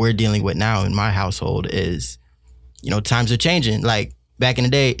that we're dealing with now in my household is, times are changing. Like, back in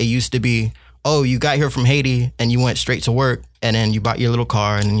the day, it used to be, oh, you got here from Haiti and you went straight to work, and then you bought your little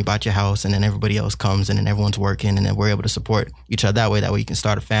car, and then you bought your house, and then everybody else comes, and then everyone's working, and then we're able to support each other that way. That way you can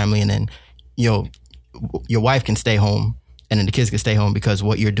start a family, and then your wife can stay home, and then the kids can stay home because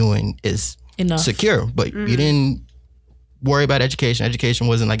what you're doing is secure. But you didn't worry about education. Education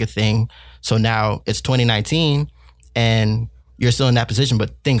wasn't like a thing. So now it's 2019, and you're still in that position,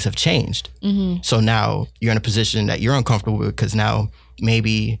 but things have changed. So now you're in a position that you're uncomfortable with, because now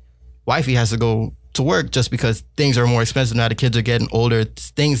maybe wifey has to go to work just because things are more expensive now. The kids are getting older.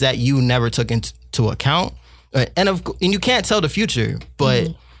 Things that you never took into account, and you can't tell the future.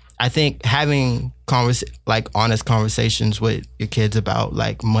 But I think having honest conversations with your kids about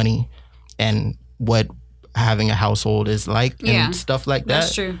like money and what having a household is like and stuff like that.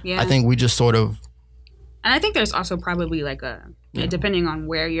 That's true. Yeah, I think we just sort of. And I think there's also probably like depending on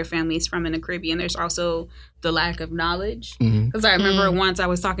where your family is from in the Caribbean, there's also the lack of knowledge. Because I remember once I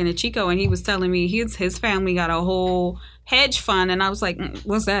was talking to Chico, and he was telling me his family got a whole hedge fund, and I was like,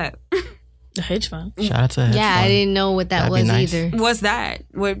 what's that? A hedge fund? Shout out to a hedge fund. I didn't know what that was either. What's that?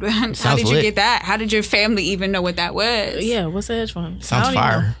 How did you get that? How did your family even know what that was? Yeah, what's a hedge fund? Sounds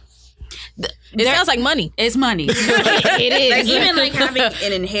fire. It sounds like money. It's money. It is. Like, even like having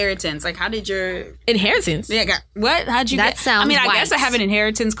an inheritance. Like, how did your inheritance? Yeah, what? How'd you? That sounds. I mean, I white. guess I have an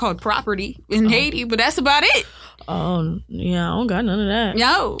inheritance called property in Haiti, but that's about it. Oh yeah, I don't got none of that.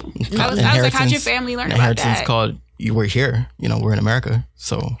 No, I was like, how'd your family learn about that? Inheritance called you were here. We're in America,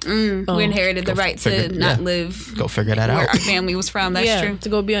 so we inherited the right to not live. Go figure that where out. Our family was from. That's true. To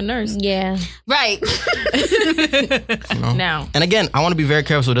go be a nurse. Yeah. Right. Now. And again, I want to be very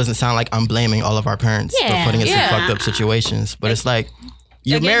careful so it doesn't sound like I'm blaming all of our parents for putting us in fucked up situations. But it's like,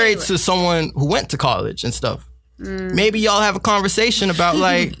 you're married to someone who went to college and stuff. Maybe y'all have a conversation about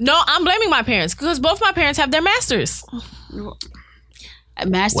like... No, I'm blaming my parents because both my parents have their masters.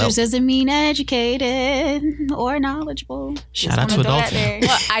 Masters doesn't mean educated or knowledgeable. Shout out to Adulting.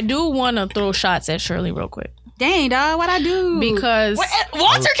 Well, I do want to throw shots at Shirley real quick. Dang, dog, what'd I do? Because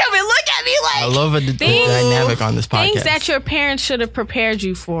Walter come and look at me like... I love the dynamic on this podcast. Things that your parents should have prepared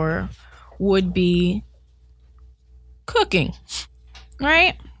you for would be cooking,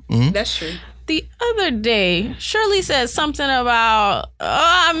 right? That's true. The other day, Shirley said something about,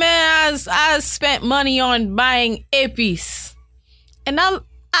 oh man, I spent money on buying Epis. And I,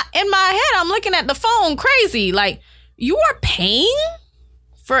 in my head, I'm looking at the phone crazy. Like, you are paying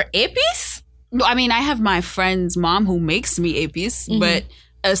for Epis? I mean, I have my friend's mom who makes me Epis, but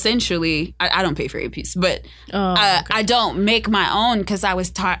essentially, I don't pay for Epis, but I don't make my own because I was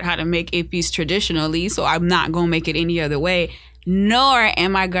taught how to make Epis traditionally, so I'm not going to make it any other way. Nor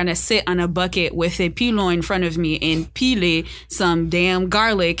am I going to sit on a bucket with a pilon in front of me and pile some damn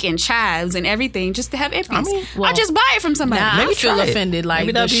garlic and chives and everything just to have Epis. I just buy it from somebody. Nah, maybe I feel offended. Like,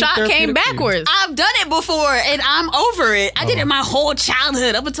 maybe the shot came backwards. I've done it before and I'm over it. I did it my whole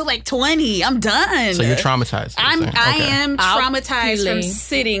childhood up until like 20. I'm done. So you're traumatized. I am traumatized from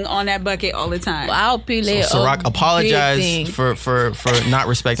sitting on that bucket all the time. Well, I'll pile it. So Ciroc apologized for not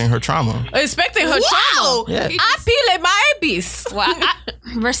respecting her trauma. Respecting her trauma? Yeah. I pile my Epis. Well,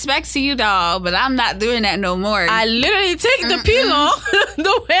 respect to you, dog, but I'm not doing that no more. I literally take the pilon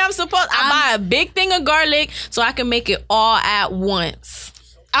the way I'm supposed. I buy a big thing of garlic so I can make it all at once.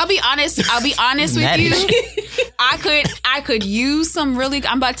 I'll be honest with you. I could use some really.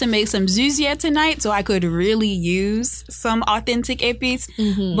 I'm about to make some zuzia tonight, so I could really use some authentic epis.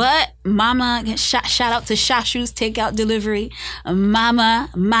 Mm-hmm. But Mama, shout out to Shashu's takeout delivery. Mama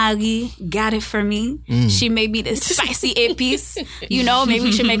Maggie got it for me. She made me the spicy epis. You know, maybe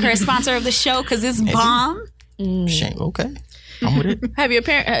we should make her a sponsor of the show because it's bomb. Shame. Okay. I'm with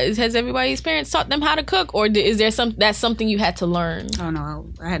it. Has everybody's parents taught them how to cook, or is there that's something you had to learn? Oh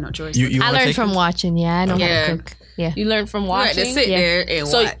no, I had no choice. You I learned from watching. Yeah, I know how to cook. Yeah, you learned from watching. You had to sit there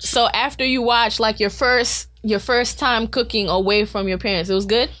and watch. So after you watched like your first time cooking away from your parents, it was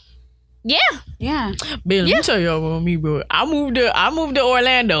good. Yeah. Bill, let me tell y'all about me, bro. I moved to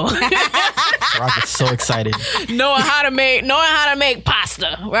Orlando. Rock is so excited. knowing how to make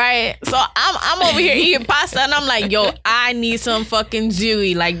pasta, right? So I'm over here eating pasta, and I'm like, yo, I need some fucking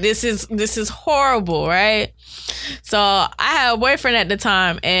zuri. Like this is horrible, right? So I had a boyfriend at the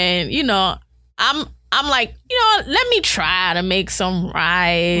time, and you know, I'm like, you know, let me try to make some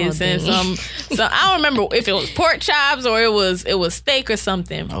rice and some. I don't remember if it was pork chops or it was steak or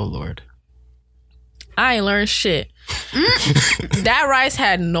something. Oh Lord. I ain't learned shit. That rice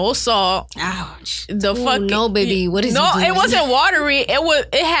had no salt. Ouch. No, baby. What is it doing? It wasn't watery.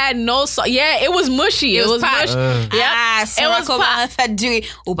 It had no salt. Yeah, it was mushy. It was mushy. Yeah, it was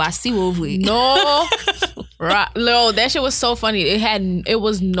No, that shit was so funny. It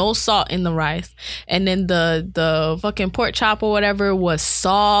was no salt in the rice, and then the fucking pork chop or whatever was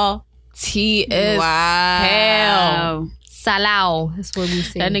salty as hell. Salao. That's what we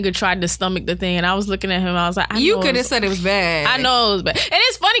say. That nigga tried to stomach the thing, and I was looking at him. I was like, you could have said it was bad. I know it was bad. And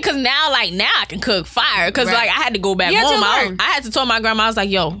it's funny because now I can cook fire because like I had to go back home. I had to tell my grandma, I was like,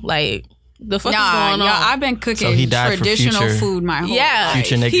 yo, like the fuck is going on? I've been cooking traditional food my whole life.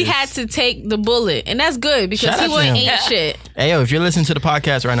 He had to take the bullet, and that's good because he wasn't ain't shit. Hey yo, if you're listening to the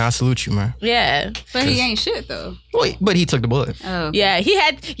podcast right now, I salute you, man. Yeah, but he ain't shit though. Wait, but he took the bullet. Oh, okay. Yeah, he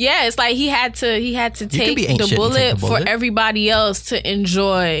had. Yeah, it's like he had to take the bullet for everybody else to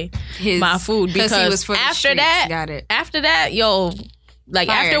enjoy my food because after that, yo. Like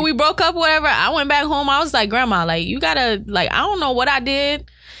fire. After we broke up, whatever, I went back home. I was like, Grandma, like you gotta, like I don't know what I did.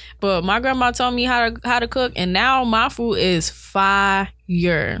 But my grandma told me how to cook, and now my food is fire.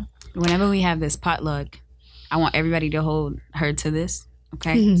 Whenever we have this potluck, I want everybody to hold her to this.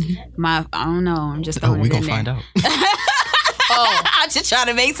 Okay, I don't know. I'm just throwing it in there. We gonna find out. I'm just trying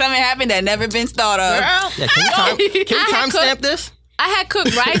to make something happen that never been thought of. Girl, yeah, can we timestamp this? I had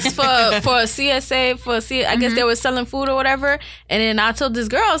cooked rice for CSA I guess they were selling food or whatever, and then I told this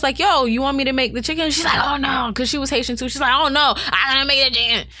girl, I was like, yo, you want me to make the chicken? She's like, oh no, because she was Haitian too. She's like, oh no, I'm gonna make the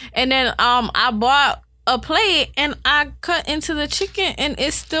chicken. And then I bought a plate and I cut into the chicken and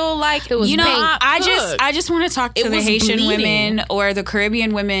it's still like it was I just want to talk to the Haitian women or the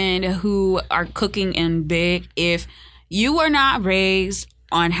Caribbean women who are cooking in big. If you were not raised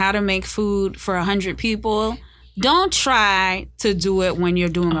on how to make food for 100 people, don't try to do it when you're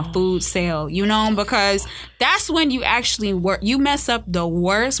doing a food sale, you know, because that's when you actually work. You mess up the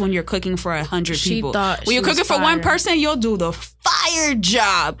worst when you're cooking for 100 people. When you're cooking for one person, you'll do the fire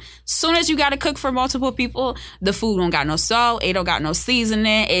job. Soon as you got to cook for multiple people, the food don't got no salt. It don't got no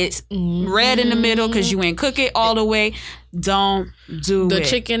seasoning. It's red in the middle because you ain't cook it all the way. Don't do it. The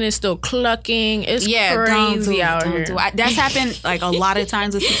chicken is still clucking. It's crazy out here. That's happened like a lot of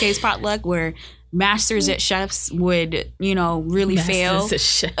times with CK's potluck where masters at chefs would, you know, really fail.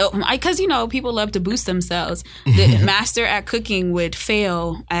 Because, you know, people love to boost themselves. The master at cooking would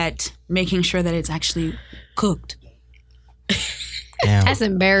fail at making sure that it's actually cooked. Damn. That's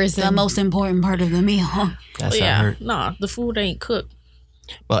embarrassing. The most important part of the meal. That's hurt. Nah, the food ain't cooked.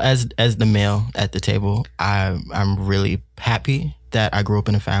 Well, as the male at the table, I'm really happy that I grew up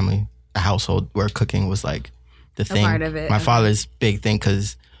in a family, a household where cooking was like the thing. Part of it. My father's big thing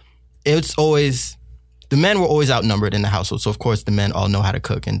because it's always, the men were always outnumbered in the household. So, of course, the men all know how to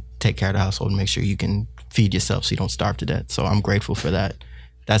cook and take care of the household and make sure you can feed yourself so you don't starve to death. So I'm grateful for that.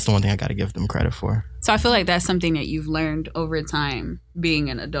 That's the one thing I got to give them credit for. So I feel like that's something that you've learned over time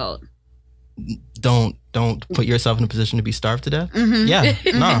being an adult. Don't put yourself in a position to be starved to death. Mm-hmm. Yeah,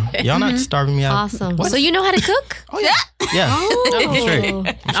 no, y'all not starving me out. Awesome. What? So you know how to cook? Oh yeah, yeah. Oh.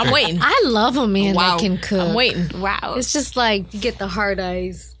 I'm waiting. I love a man that can cook. I'm waiting. Wow. It's just like you get the hard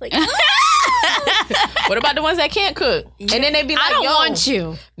eyes. Like, what about the ones that can't cook? And then they be like, I don't want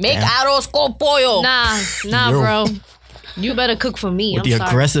you. Make arroz con pollo. Nah, bro. You better cook for me. With the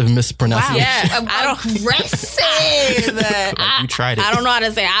aggressive mispronunciation. Yeah, I don't. Aggressive. You tried it. I don't know how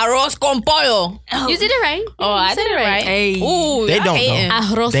to say arroz con pollo. You did it right. Oh, I did it right. Hey. Ooh, They don't hating. know.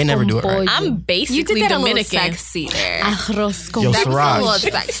 Arroz They never con do it right. pollo. I'm You basically did that Dominican. a little sexy there. Arroz con Yo, That was a Siraj,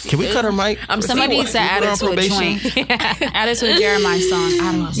 little sexy. can we cut her mic? Somebody needs to add it to a joint. Add it to a Jeremiah song. I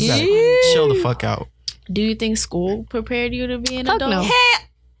don't know. You gotta chill the fuck out. Do you think school prepared you to be an Fuck adult? no.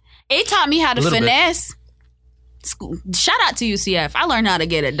 It taught me how to A little bit. finesse. School. Shout out to UCF. I learned how to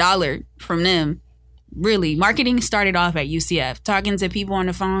get $1 from them. Really, marketing started off at UCF. Talking to people on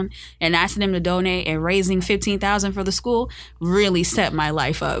the phone and asking them to donate and raising $15,000 for the school really set my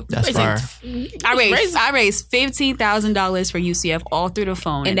life up. That's fire. I raised $15,000 for UCF all through the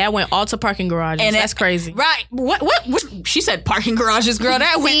phone, And that went all to parking garages. And That's crazy. Right? What? She said parking garages, girl.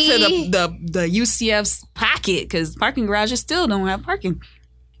 That went to the UCF's pocket because parking garages still don't have parking.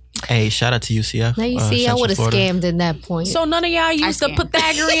 Hey, shout out to UCF. Now you see, I Central would have Florida. scammed in that point. So none of y'all used the scam.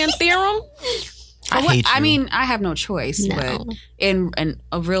 Pythagorean theorem? I hate you. I mean, I have no choice, No. but in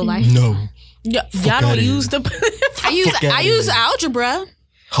a real life, no. Y'all outta don't here. use the. Fuck outta I use here. algebra.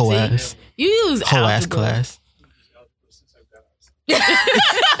 Whole ass. You use Whole ass algebra. class.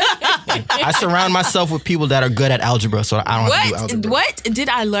 I surround myself with people that are good at algebra, so I don't have to do algebra. What did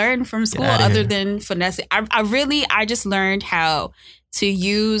I learn from school outta other here. than finessing? I just learned how to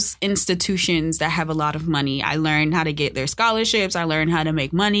use institutions that have a lot of money. I learned how to get their scholarships. I learned how to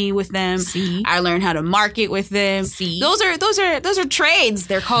make money with them. See? I learned how to market with them. See? Those are trades.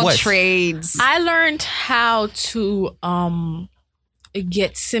 They're called What? trades. I learned how to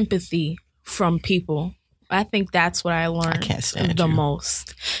get sympathy from people. I think that's what I learned can't stand the you.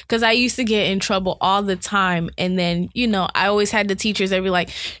 most. Because I used to get in trouble all the time. And then, I always had the teachers that be like,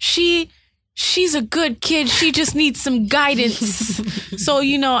 she's a good kid. She just needs some guidance. So,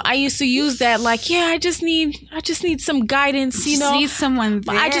 I used to use that like, yeah, I just need some guidance, Just need someone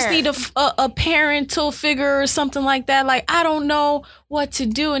there. I just need a parental figure or something like that. Like, I don't know what to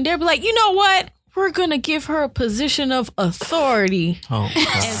do. And they'll be like, you know what? We're going to give her a position of authority. Oh,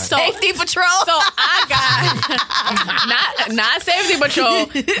 God. So, Safety patrol. so I got not safety patrol.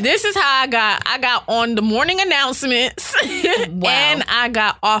 This is how I got on the morning announcements. And I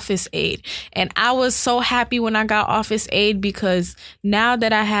got office aide. And I was so happy when I got office aide because now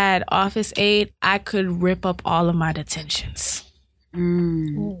that I had office aide, I could rip up all of my detentions.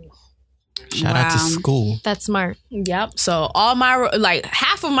 Shout out to Wow. school. That's smart. Yep. So all my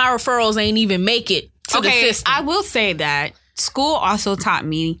half of my referrals ain't even make it to the system. I will say that school also taught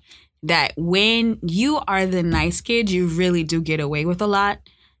me that when you are the nice kid, you really do get away with a lot.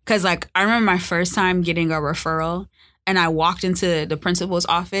 Because, I remember my first time getting a referral, and I walked into the principal's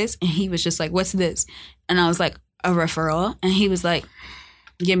office, and he was just like, "What's this?" And I was like, "A referral." And he was like,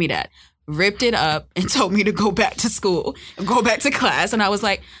 "Give me that." Ripped it up and told me to go back to school, go back to class. And I was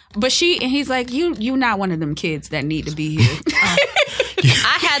like, and he's like, you not one of them kids that need to be here.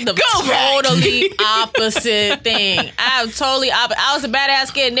 I had the totally opposite thing. I was a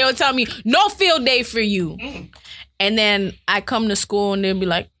badass kid and they would tell me, no field day for you. And then I come to school and they'd be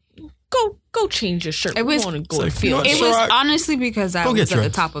like, go change your shirt. It was- We want to go to It field It day. was Siraj, honestly because I go was get at the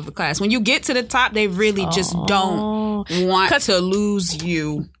dressed. top of the class. When you get to the top, they really just don't want to lose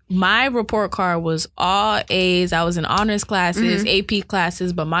you. My report card was all A's. I was in honors classes, AP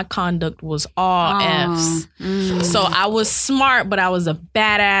classes, but my conduct was all F's. So I was smart, but I was a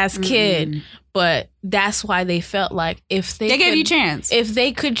badass kid. But that's why they felt like if they Gave could- you a chance. if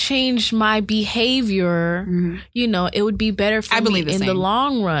they could change my behavior, it would be better for I me believe the in the same.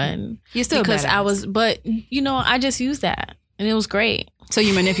 long run. You're still because I badass. was, but I just used that and it was great. So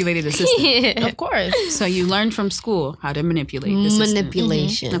you manipulated the system. Of course. So you learned from school how to manipulate the system.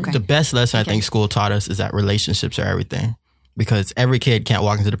 Manipulation. Okay. The best lesson I think school taught us is that relationships are everything. Because every kid can't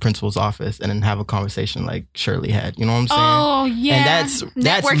walk into the principal's office and then have a conversation like Shirley had. You know what I'm saying? Oh, yeah. And that's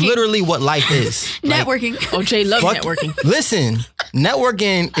Networking. literally what life is. Like, Networking. OJ loves fuck- networking. Listen,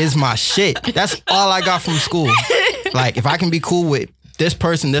 networking is my shit. That's all I got from school. Like, if I can be cool with this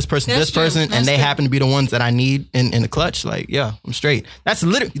person, That's true. and That's they true. happen to be the ones that I need in the clutch, like, yeah, I'm straight. That's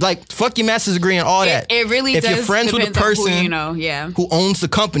literally, like, fuck your master's degree and all that. It really if does. you're friends with the depends on person who you know, yeah. who owns the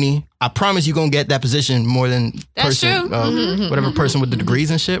company, I promise you're going to get that position more than That's person, true. Whatever person with the degrees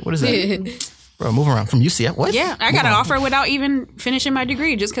and shit. What is that? Bro, move around. From UCF? What? Yeah, I Move got an on. offer without even finishing my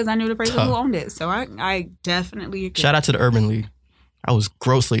degree just because I knew the person Tough. who owned it. So I definitely agree. Shout out to the Urban League. I was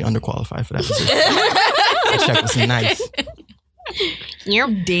grossly underqualified for that position. That check was nice. You're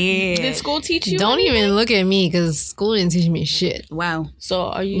dead. Did school teach you? Don't even look at me because school didn't teach me shit. Wow. So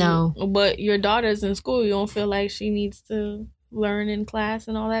are you? No. But your daughter's in school. You don't feel like she needs to learn in class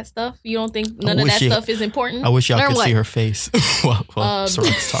and all that stuff? You don't think none of that stuff is important? I wish y'all could see her face while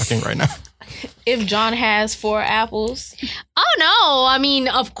Soraka's talking right now. If John has 4 apples. Oh, no. I mean,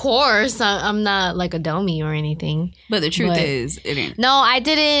 of course. I'm not like a dummy or anything. But the truth is, it ain't. No, I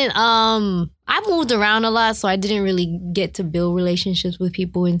didn't. I moved around a lot, so I didn't really get to build relationships with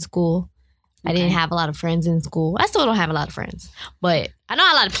people in school. Okay. I didn't have a lot of friends in school. I still don't have a lot of friends. But I know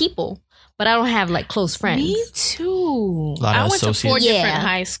a lot of people. But I don't have like close friends. Me too. I went to 4 different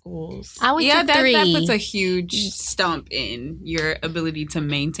high schools. I went to 3. That puts a huge stump in your ability to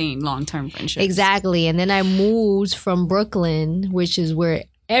maintain long-term friendships. Exactly. And then I moved from Brooklyn, which is where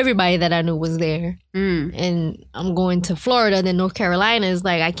everybody that I knew was there. And I'm going to Florida, then North Carolina is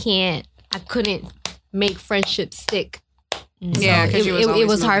like I couldn't make friendships stick. Yeah, because it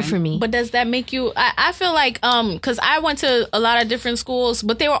was hard for me. But does that make you? I feel like because I went to a lot of different schools,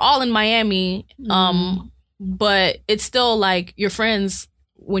 but they were all in Miami. But it's still like your friends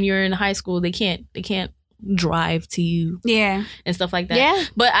when you're in high school. They can't drive to you. Yeah, and stuff like that. Yeah,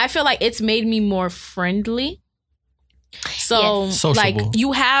 but I feel like it's made me more friendly. So like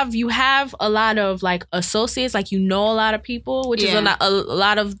you have a lot of like associates, like you know a lot of people, which is a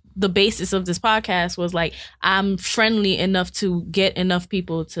lot of the basis of this podcast was like I'm friendly enough to get enough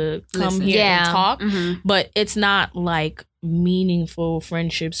people to come here and talk, but it's not like meaningful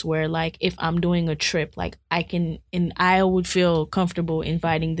friendships where like if I'm doing a trip, like I would feel comfortable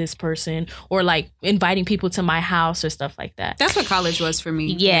inviting this person or like inviting people to my house or stuff like that. That's what college was for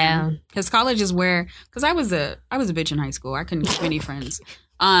me. Yeah, because college is where because I was a bitch in high school. I couldn't keep any friends.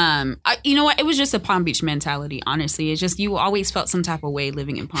 You know what? It was just a Palm Beach mentality. Honestly, it's just you always felt some type of way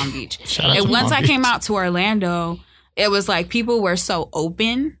living in Palm Beach. And once I came out to Orlando, it was like people were so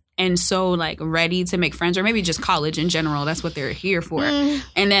open and so like ready to make friends, or maybe just college in general. That's what they're here for. And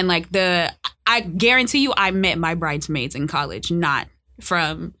then like I guarantee you, I met my bridesmaids in college, not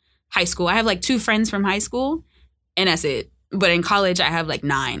from high school. I have like 2 friends from high school, and that's it. But in college, I have like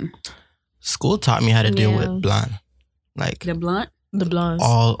 9. School taught me how to deal with blunt, like the blunt. The blondes.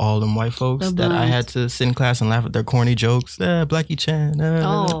 All them white folks that I had to sit in class and laugh at their corny jokes. Blackie Chan.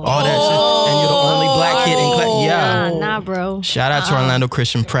 All that shit. And you're the only black kid in class. Yeah. Nah, bro. Shout out to Orlando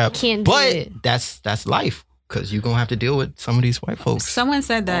Christian Prep. Can't do it. But that's life. Because you're going to have to deal with some of these white folks. Someone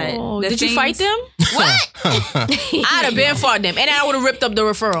said that. Did you fight them? What? I'd have been fought them. And I would have ripped up the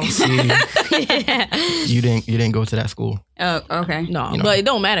referral. See, you didn't go to that school. Oh, okay. No, but it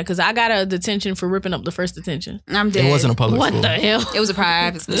don't matter because I got a detention for ripping up the first detention. I'm dead. It wasn't a public school. What the hell? It was a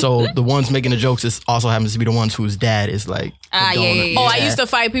private school. So the ones making the jokes also happens to be the ones whose dad is like... yeah. Oh, I used to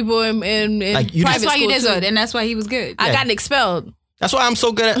fight people in private like, school. That's why you did good. And that's why he was good. I got expelled. That's why I'm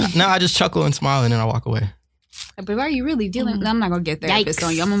so good at... Now I just chuckle and smile and then I walk away. But are you really dealing? I'm not going to get therapist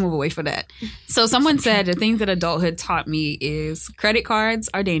on you. I'm going to move away for that. So someone said the things that adulthood taught me is credit cards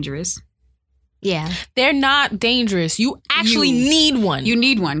are dangerous. Yeah. They're not dangerous. You actually need one. You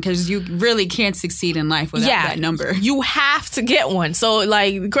need one because you really can't succeed in life without that number. You have to get one. So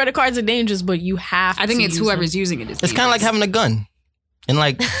like credit cards are dangerous, but you have to. I think it's whoever's using it. It's kind of like having a gun. And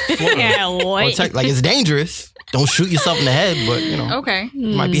like, like it's dangerous. Don't shoot yourself in the head, but you know. Okay.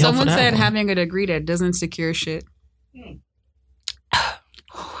 It might be helpful. Someone said having a degree that doesn't secure shit.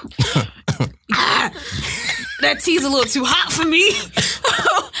 That tea's a little too hot for me.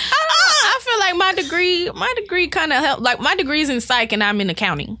 I feel like my degree kind of helped. Like my degree's in psych and I'm in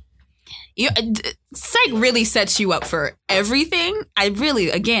accounting. Psych really sets you up for everything. I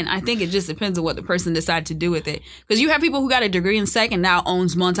think it just depends on what the person decides to do with it. Because you have people who got a degree in psych and now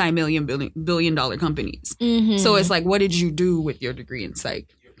owns billion dollar companies. Mm-hmm. So it's like, what did you do with your degree in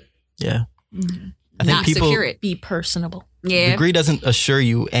psych? Yeah. Mm-hmm. I think not people secure it. Be personable. Yeah. Degree doesn't assure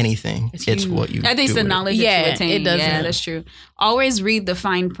you anything. It's what you do. I think it's the knowledge that you attain. It doesn't. Yeah, that's true. Always read the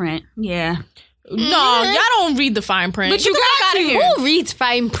fine print. Yeah. No, y'all don't read the fine print. But you got to. Who reads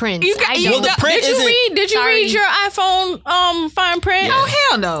fine print? The print Did you read your iPhone fine print? Yeah. Oh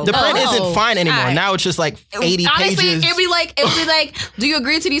hell no. The print isn't fine anymore. Right. Now it's just like 80 Honestly, pages. It'd be like, do you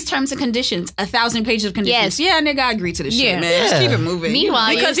agree to these terms and conditions? 1,000 pages of conditions. Yes. Yeah, nigga, I agree to this shit, man. Just keep it moving.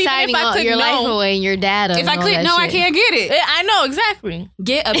 Meanwhile, because you're signing your life away and your data. If I click no, I can't get it. I know exactly.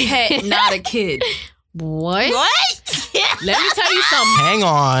 Get a pet, not a kid. What? Let me tell you something. Hang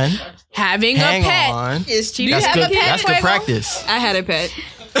on. Having a pet is cheap. That's good practice. I had a pet.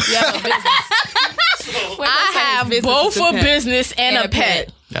 You have a business. I have both a business and a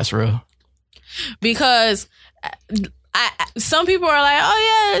pet. That's real. Because some people are like,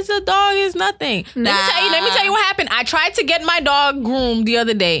 oh yeah, it's a dog, it's nothing. Let me tell you what happened. I tried to get my dog groomed the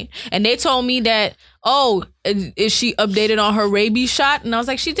other day, and they told me that oh, is she updated on her rabies shot? And I was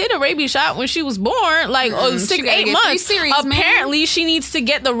like, she did a rabies shot when she was born, like 6-8 months. Apparently, she needs to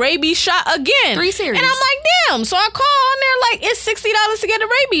get the rabies shot again. 3 series. And I'm like, damn. So I call and they're like, it's $60 to get a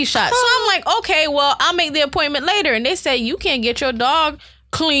rabies shot. So I'm like, okay, well, I'll make the appointment later. And they say, you can't get your dog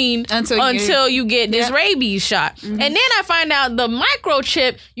clean until you get this rabies shot. Mm-hmm. And then I find out the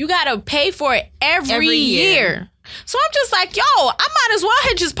microchip, you got to pay for it every year. So I'm just like, yo, I might as well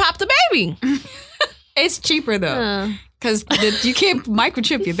have just popped the baby. It's cheaper though, because you can't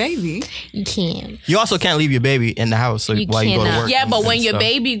microchip your baby. You can. You also can't leave your baby in the house while you go to work. Yeah, but when your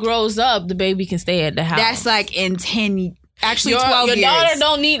baby grows up, the baby can stay at the house. That's like in 10 Actually, 12 years. Your daughter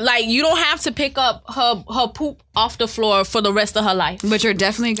don't need, like, you don't have to pick up her poop off the floor for the rest of her life. But you're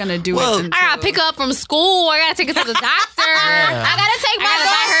definitely going to do it. I got to pick her up from school. I got to take her to the doctor. I got to take my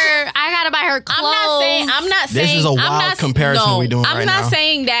daughter. I got to buy her clothes. I'm not saying. This is a wild comparison we're doing right now. I'm not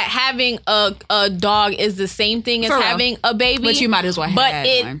saying that having a dog is the same thing as having a baby. But you might as well have But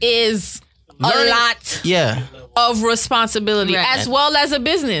it is a lot. Yeah. Of responsibility as well as a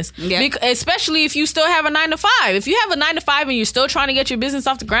business, especially if you still have a 9-to-5. If you have a 9-to-5 and you're still trying to get your business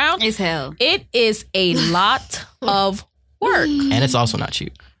off the ground, it's hell. It is a lot of work, and it's also not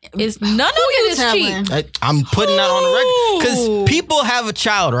cheap. It's none of it is cheap. I'm putting that on the record because people have a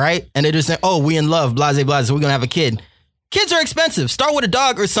child, right? And they just say, "Oh, we in love, blase blase, so we're gonna have a kid." Kids are expensive. Start with a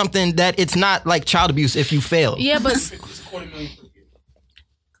dog or something that it's not like child abuse if you fail. Yeah, but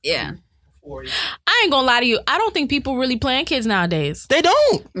yeah. I ain't gonna lie to you. I don't think people really plan kids nowadays. They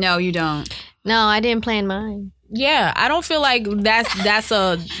don't. No, you don't. No, I didn't plan mine. Yeah, I don't feel like that's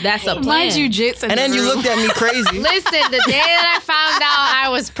a plan. Mind you, jits, and then you looked at me crazy. Listen, the day that I found out I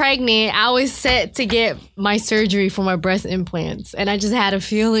was pregnant, I was set to get my surgery for my breast implants, and I just had a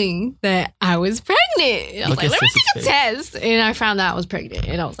feeling that I was pregnant. I was like, let me take a test, and I found out I was pregnant,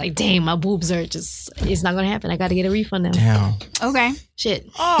 and I was like, dang, my boobs are just—it's not gonna happen. I got to get a refund now. Damn. Okay. Shit.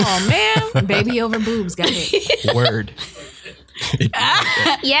 Oh man, baby over boobs. Got it. Word.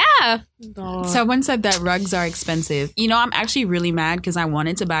 Yeah. Someone said that rugs are expensive. You know, I'm actually really mad because I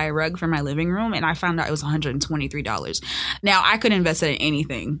wanted to buy a rug for my living room and I found out it was $123. Now, I could invest it in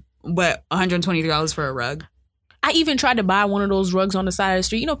anything, but $123 for a rug. I even tried to buy one of those rugs on the side of the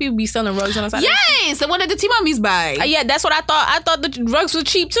street. You know, people be selling rugs on the side of the street. Yes, the one that the T-Mummies buy. Yeah, that's what I thought. I thought the rugs were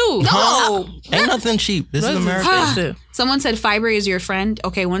cheap too. No. Ain't nothing cheap. This is America. Someone said fiber is your friend.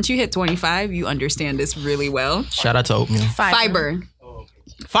 Okay, once you hit 25, you understand this really well. Shout out to oatmeal. Fiber.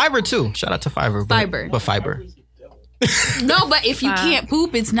 Fiber too. Shout out to fiber. But fiber. No, but if you can't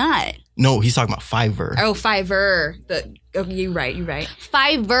poop, it's not. No, he's talking about Fiverr. Oh, Fiverr. You're right.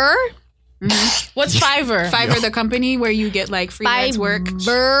 Fiverr? Mm-hmm. What's Fiverr? Fiverr, the company where you get like freelance work.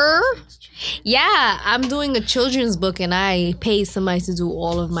 Fiverr? Yeah, I'm doing a children's book and I paid somebody to do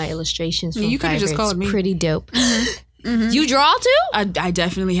all of my illustrations from you could have just called me. Pretty dope. Mm-hmm. You draw too? I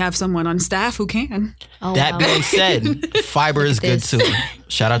definitely have someone on staff who can. Oh, that being said, Fiverr is good too.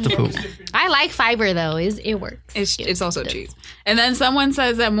 Shout out to Poop. I like Fiverr though. It works. It's also cheap. And then someone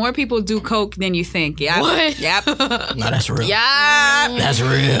says that more people do coke than you think. Yeah. What? Yep. No, that's real. Yeah. That's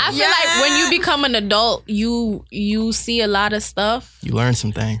real. I feel like when you become an adult, you see a lot of stuff. You learn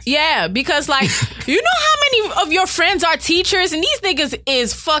some things. Yeah, because like, you know how many of your friends are teachers and these niggas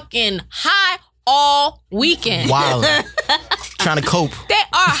is fucking high all weekend. Wow. Trying to cope. They are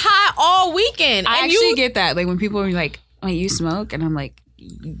high all weekend. I actually get that. Like when people are like, wait, you smoke? And I'm like,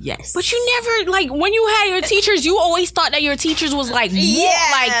 yes. But you never, like, when you had your teachers, you always thought that your teachers was like,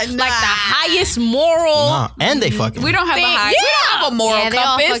 like the highest moral. Nah, and they fucking. We don't have a high. We don't have a moral compass. They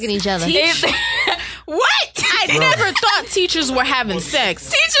all fucking each other. What? I never thought teachers were having sex.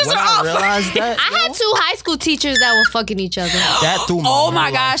 Teachers are all fucking. I had 2 high school teachers that were fucking each other. That threw my oh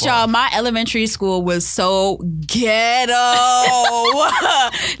my gosh, y'all. My elementary school was so ghetto.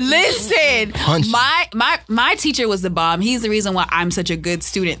 Listen, my teacher was the bomb. He's the reason why I'm such a good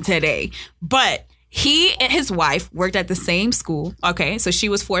student today. But he and his wife worked at the same school. Okay, so she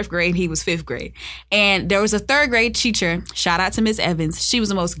was 4th grade, he was 5th grade. And there was a 3rd grade teacher. Shout out to Miss Evans. She was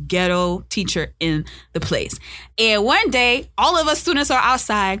the most ghetto teacher in the place. And one day, all of us students are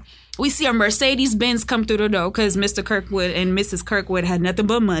outside. We see a Mercedes-Benz come through the door because Mr. Kirkwood and Mrs. Kirkwood had nothing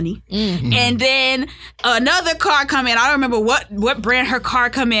but money. Mm-hmm. And then another car come in. I don't remember what brand her car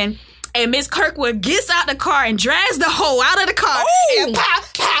come in. And Miss Kirkwood gets out the car and drags the hoe out of the car. Ooh. And pop.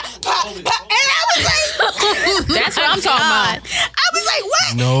 And I was like, that's what I'm talking about. I was like,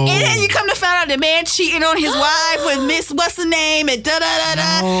 what? No. And then you come to find out the man cheating on his wife with Miss what's the name and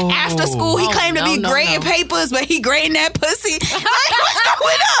da-da-da-da. No. After school, he claimed to be grading papers, but he grading that pussy. Like, what's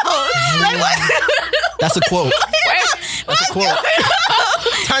going on? Like, what? That's a quote. That's a quote.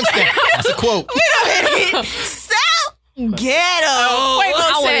 Timestamp. That's a quote. Wait a minute. Ghetto.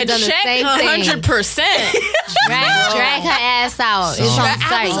 Fuego said done the check same thing. 100%. Drag her ass out. It's on I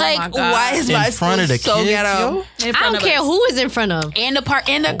site. was like, Oh my God. why is In my front of school the so kids, ghetto? yo? In I front don't of care us. who is in front of. In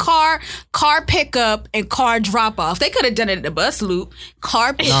the car pickup and car drop off. They could have done it at the bus loop.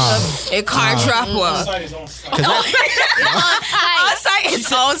 Car pickup and car drop off. Oh, On site,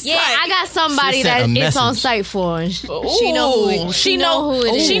 it's on site. Yeah, I got somebody She sent that a it's on message. site for. She know who it, She know who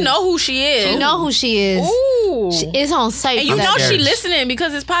it is. She know who she is. She know who she is. Ooh. It's on site. And you for know that. she listening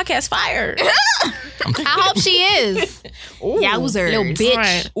because this podcast fire. I hope she is. Yowzers. Little bitch.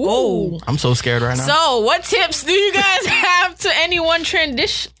 Right. Ooh. I'm so scared right now. So, what tips do you guys have to anyone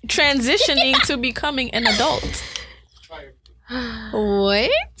transitioning to becoming an adult? What?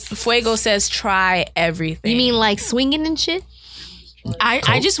 Fuego says try everything. You mean like swinging and shit?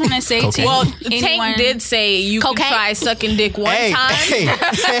 I just want to say Cocaine. to Well, anyone, Tank did say you Cocaine? can try sucking dick one time. Hey.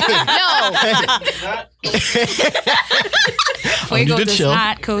 No. Fuego need to does chill.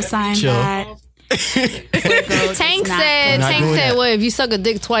 not co-sign Chill. that. Tank said, We're not doing that. well, if you suck a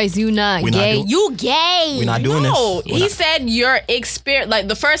dick twice, you not We're not gay. doing- You gay. We're not doing No, this. We're he not- said you're like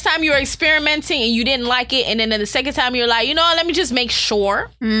the first time you were experimenting and you didn't like it, and then the second time you're like, you know what, let me just make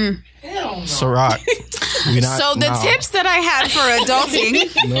sure. Ciroc. We not, So the no. tips that I had for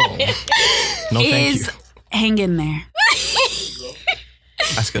adulting No, thank is you. hang in there.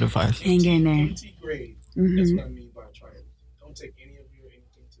 That's good advice. Hang in there. Grade. That's what I mean by trying. Don't take any of you or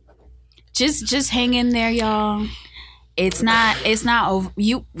anything to the grade. Just hang in there, y'all. It's not over.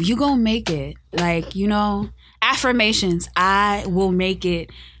 You gonna make it. Like, you know, affirmations. I will make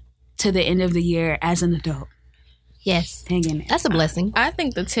it to the end of the year as an adult. Yes. Hang in there. That's a blessing. I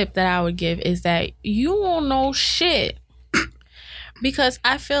think the tip that I would give is that you won't know shit. Because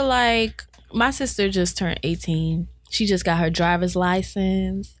I feel like my sister just turned 18. She just got her driver's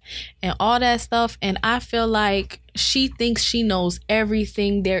license and all that stuff. And I feel like she thinks she knows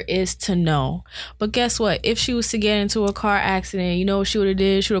everything there is to know. But guess what? If she was to get into a car accident, you know what she would have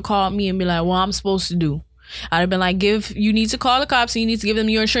did? She would have called me and be like, what I'm supposed to do? I'd have been like, you need to call the cops and you need to give them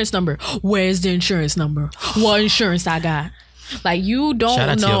your insurance number. Where's the insurance number? What insurance I got? Like, you don't Shout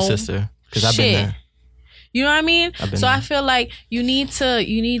out know to your sister, because I've been there. You know what I mean? I've been So there. I feel like you need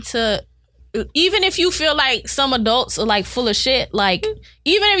to even if you feel like some adults are like full of shit, like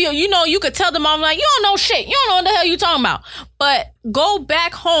even if you could tell them, I'm like, you don't know shit, you don't know what the hell you talking about, but go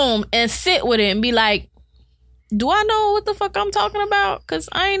back home and sit with it and be like, do I know what the fuck I'm talking about? Because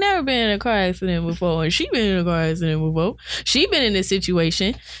I ain't never been in a car accident before, and she been in a car accident before. She been in this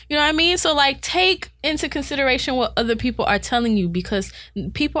situation. You know what I mean? So like, take into consideration what other people are telling you, because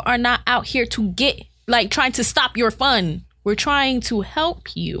people are not out here to get like trying to stop your fun. We're trying to help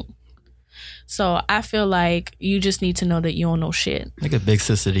you. So I feel like you just need to know that you don't know shit. Like a big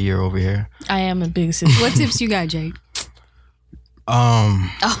sister of the year over here. I am a big sister. What tips you got, Jake?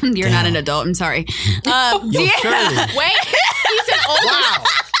 Oh, You're not an adult. I'm sorry. yo, Shirley. Wait, he's an older.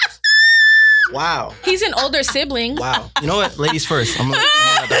 Wow. He's an older sibling. Wow. You know what? Ladies first. I'm gonna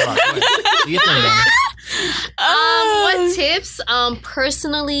let that rock. Go ahead. Do your thing, man. What tips?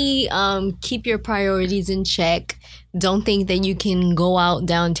 Personally, keep your priorities in check. Don't think that you can go out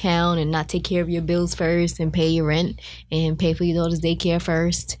downtown and not take care of your bills first and pay your rent and pay for your daughter's daycare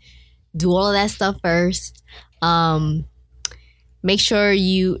first. Do all of that stuff first. Make sure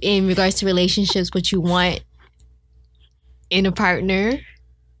you, in regards to relationships, what you want in a partner,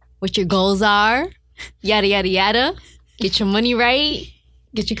 what your goals are, yada, yada, yada. Get your money right.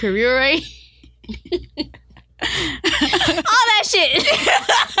 Get your career right. All that shit.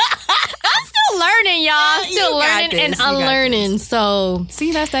 I'm still learning, y'all. Still You got learning this. and You got unlearning. So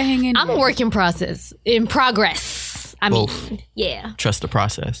See, that's that hanging. I'm a work in progress. I mean, Both. yeah. Trust the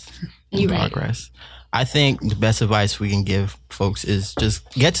process. You right. Progress. I think the best advice we can give folks is just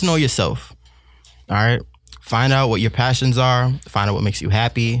get to know yourself. All right? Find out what your passions are. Find out what makes you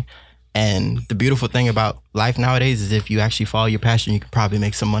happy. And the beautiful thing about life nowadays is if you actually follow your passion, you can probably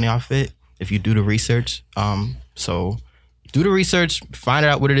make some money off it if you do the research. So do the research, find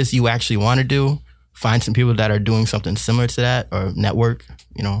out what it is you actually want to do. Find some people that are doing something similar to that, or network,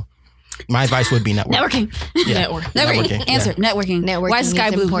 you know. My advice would be network. Networking. Yeah. Networking. Answer. Networking. Networking Why is the sky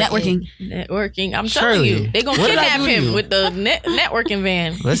is blue? important. Networking. Networking. I'm Surely. telling you, they gonna What did I kidnap do to him you? with the networking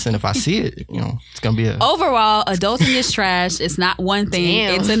van. Listen, if I see it, you know, it's going to be a... Overall, adulting is trash. It's not one thing.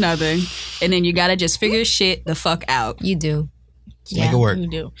 Damn. It's another. And then you gotta just figure shit the fuck out. You do. Make it work. You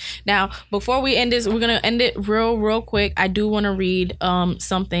do. Now, before we end this, we're gonna end it real quick. I do want to read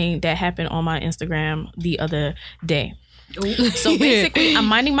something that happened on my Instagram the other day. So basically, I'm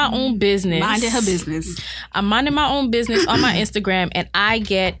minding my own business. Minding her business. I'm minding my own business on my Instagram, and I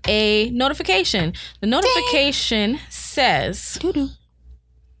get a notification. The notification says...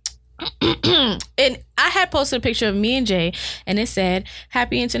 And I had posted a picture of me and Jay, and it said,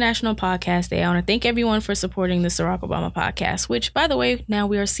 "Happy International Podcast Day. I want to thank everyone for supporting the Barack Obama podcast," which, by the way, now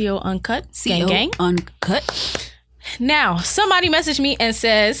we are CO Uncut. CO gang. Uncut. Now, somebody messaged me and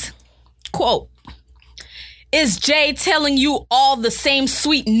says, quote, "Is Jay telling you all the same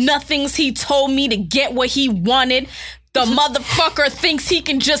sweet nothings he told me to get what he wanted? The motherfucker thinks he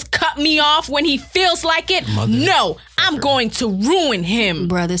can just cut me off when he feels like it? No, I'm going to ruin him."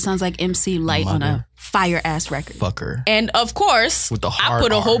 Bruh, this sounds like MC Light on a fire-ass record. Fucker. And of course, With the I hard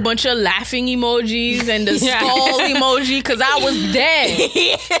put a R. whole bunch of laughing emojis and the skull emoji because I was dead.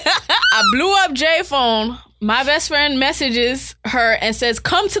 I blew up Jay's phone. My best friend messages her and says,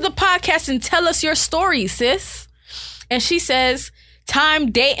 "Come to the podcast and tell us your story, sis." And she says,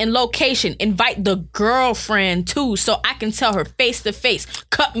 "Time, date, and location. Invite the girlfriend too, so I can tell her face to face.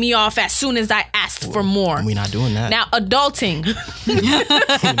 Cut me off as soon as I asked for more." We're not doing that. Now, adulting. We're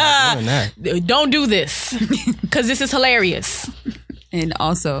not doing that. Don't do this, because this is hilarious. And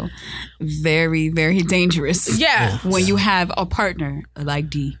also very, very dangerous. Yeah. When you have a partner like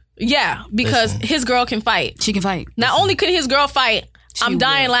D. Yeah, because his girl can fight. She can fight. Not only can his girl fight, I'm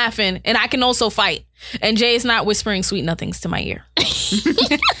dying will. laughing, and I can also fight. And Jay is not whispering sweet nothings to my ear.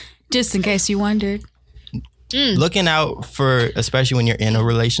 Just in case you wondered. Looking out for, especially when you're in a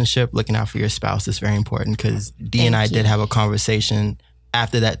relationship, looking out for your spouse is very important, because D and I did have a conversation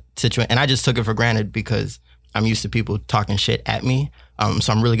after that situation, and I just took it for granted because I'm used to people talking shit at me.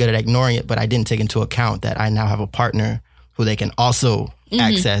 So I'm really good at ignoring it, but I didn't take into account that I now have a partner who they can also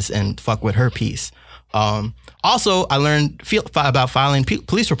access and fuck with her piece. Also, I learned about filing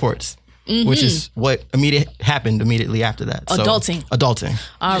police reports, which is what happened immediately after that. So, Adulting.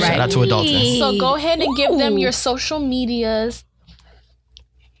 All right. Shout out to adulting. So go ahead and give them your social medias.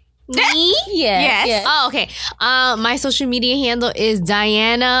 Me? Yes. Yes. Oh, okay. My social media handle is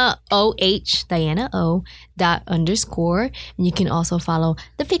Diana O_. And you can also follow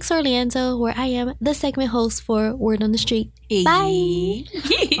The Fix Orlando, where I am the segment host for Word on the Street. Bye.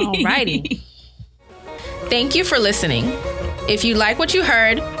 Alrighty. Thank you for listening. If you like what you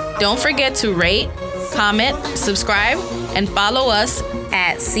heard, don't forget to rate, comment, subscribe, and follow us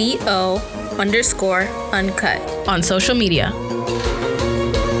at CO_uncut on social media.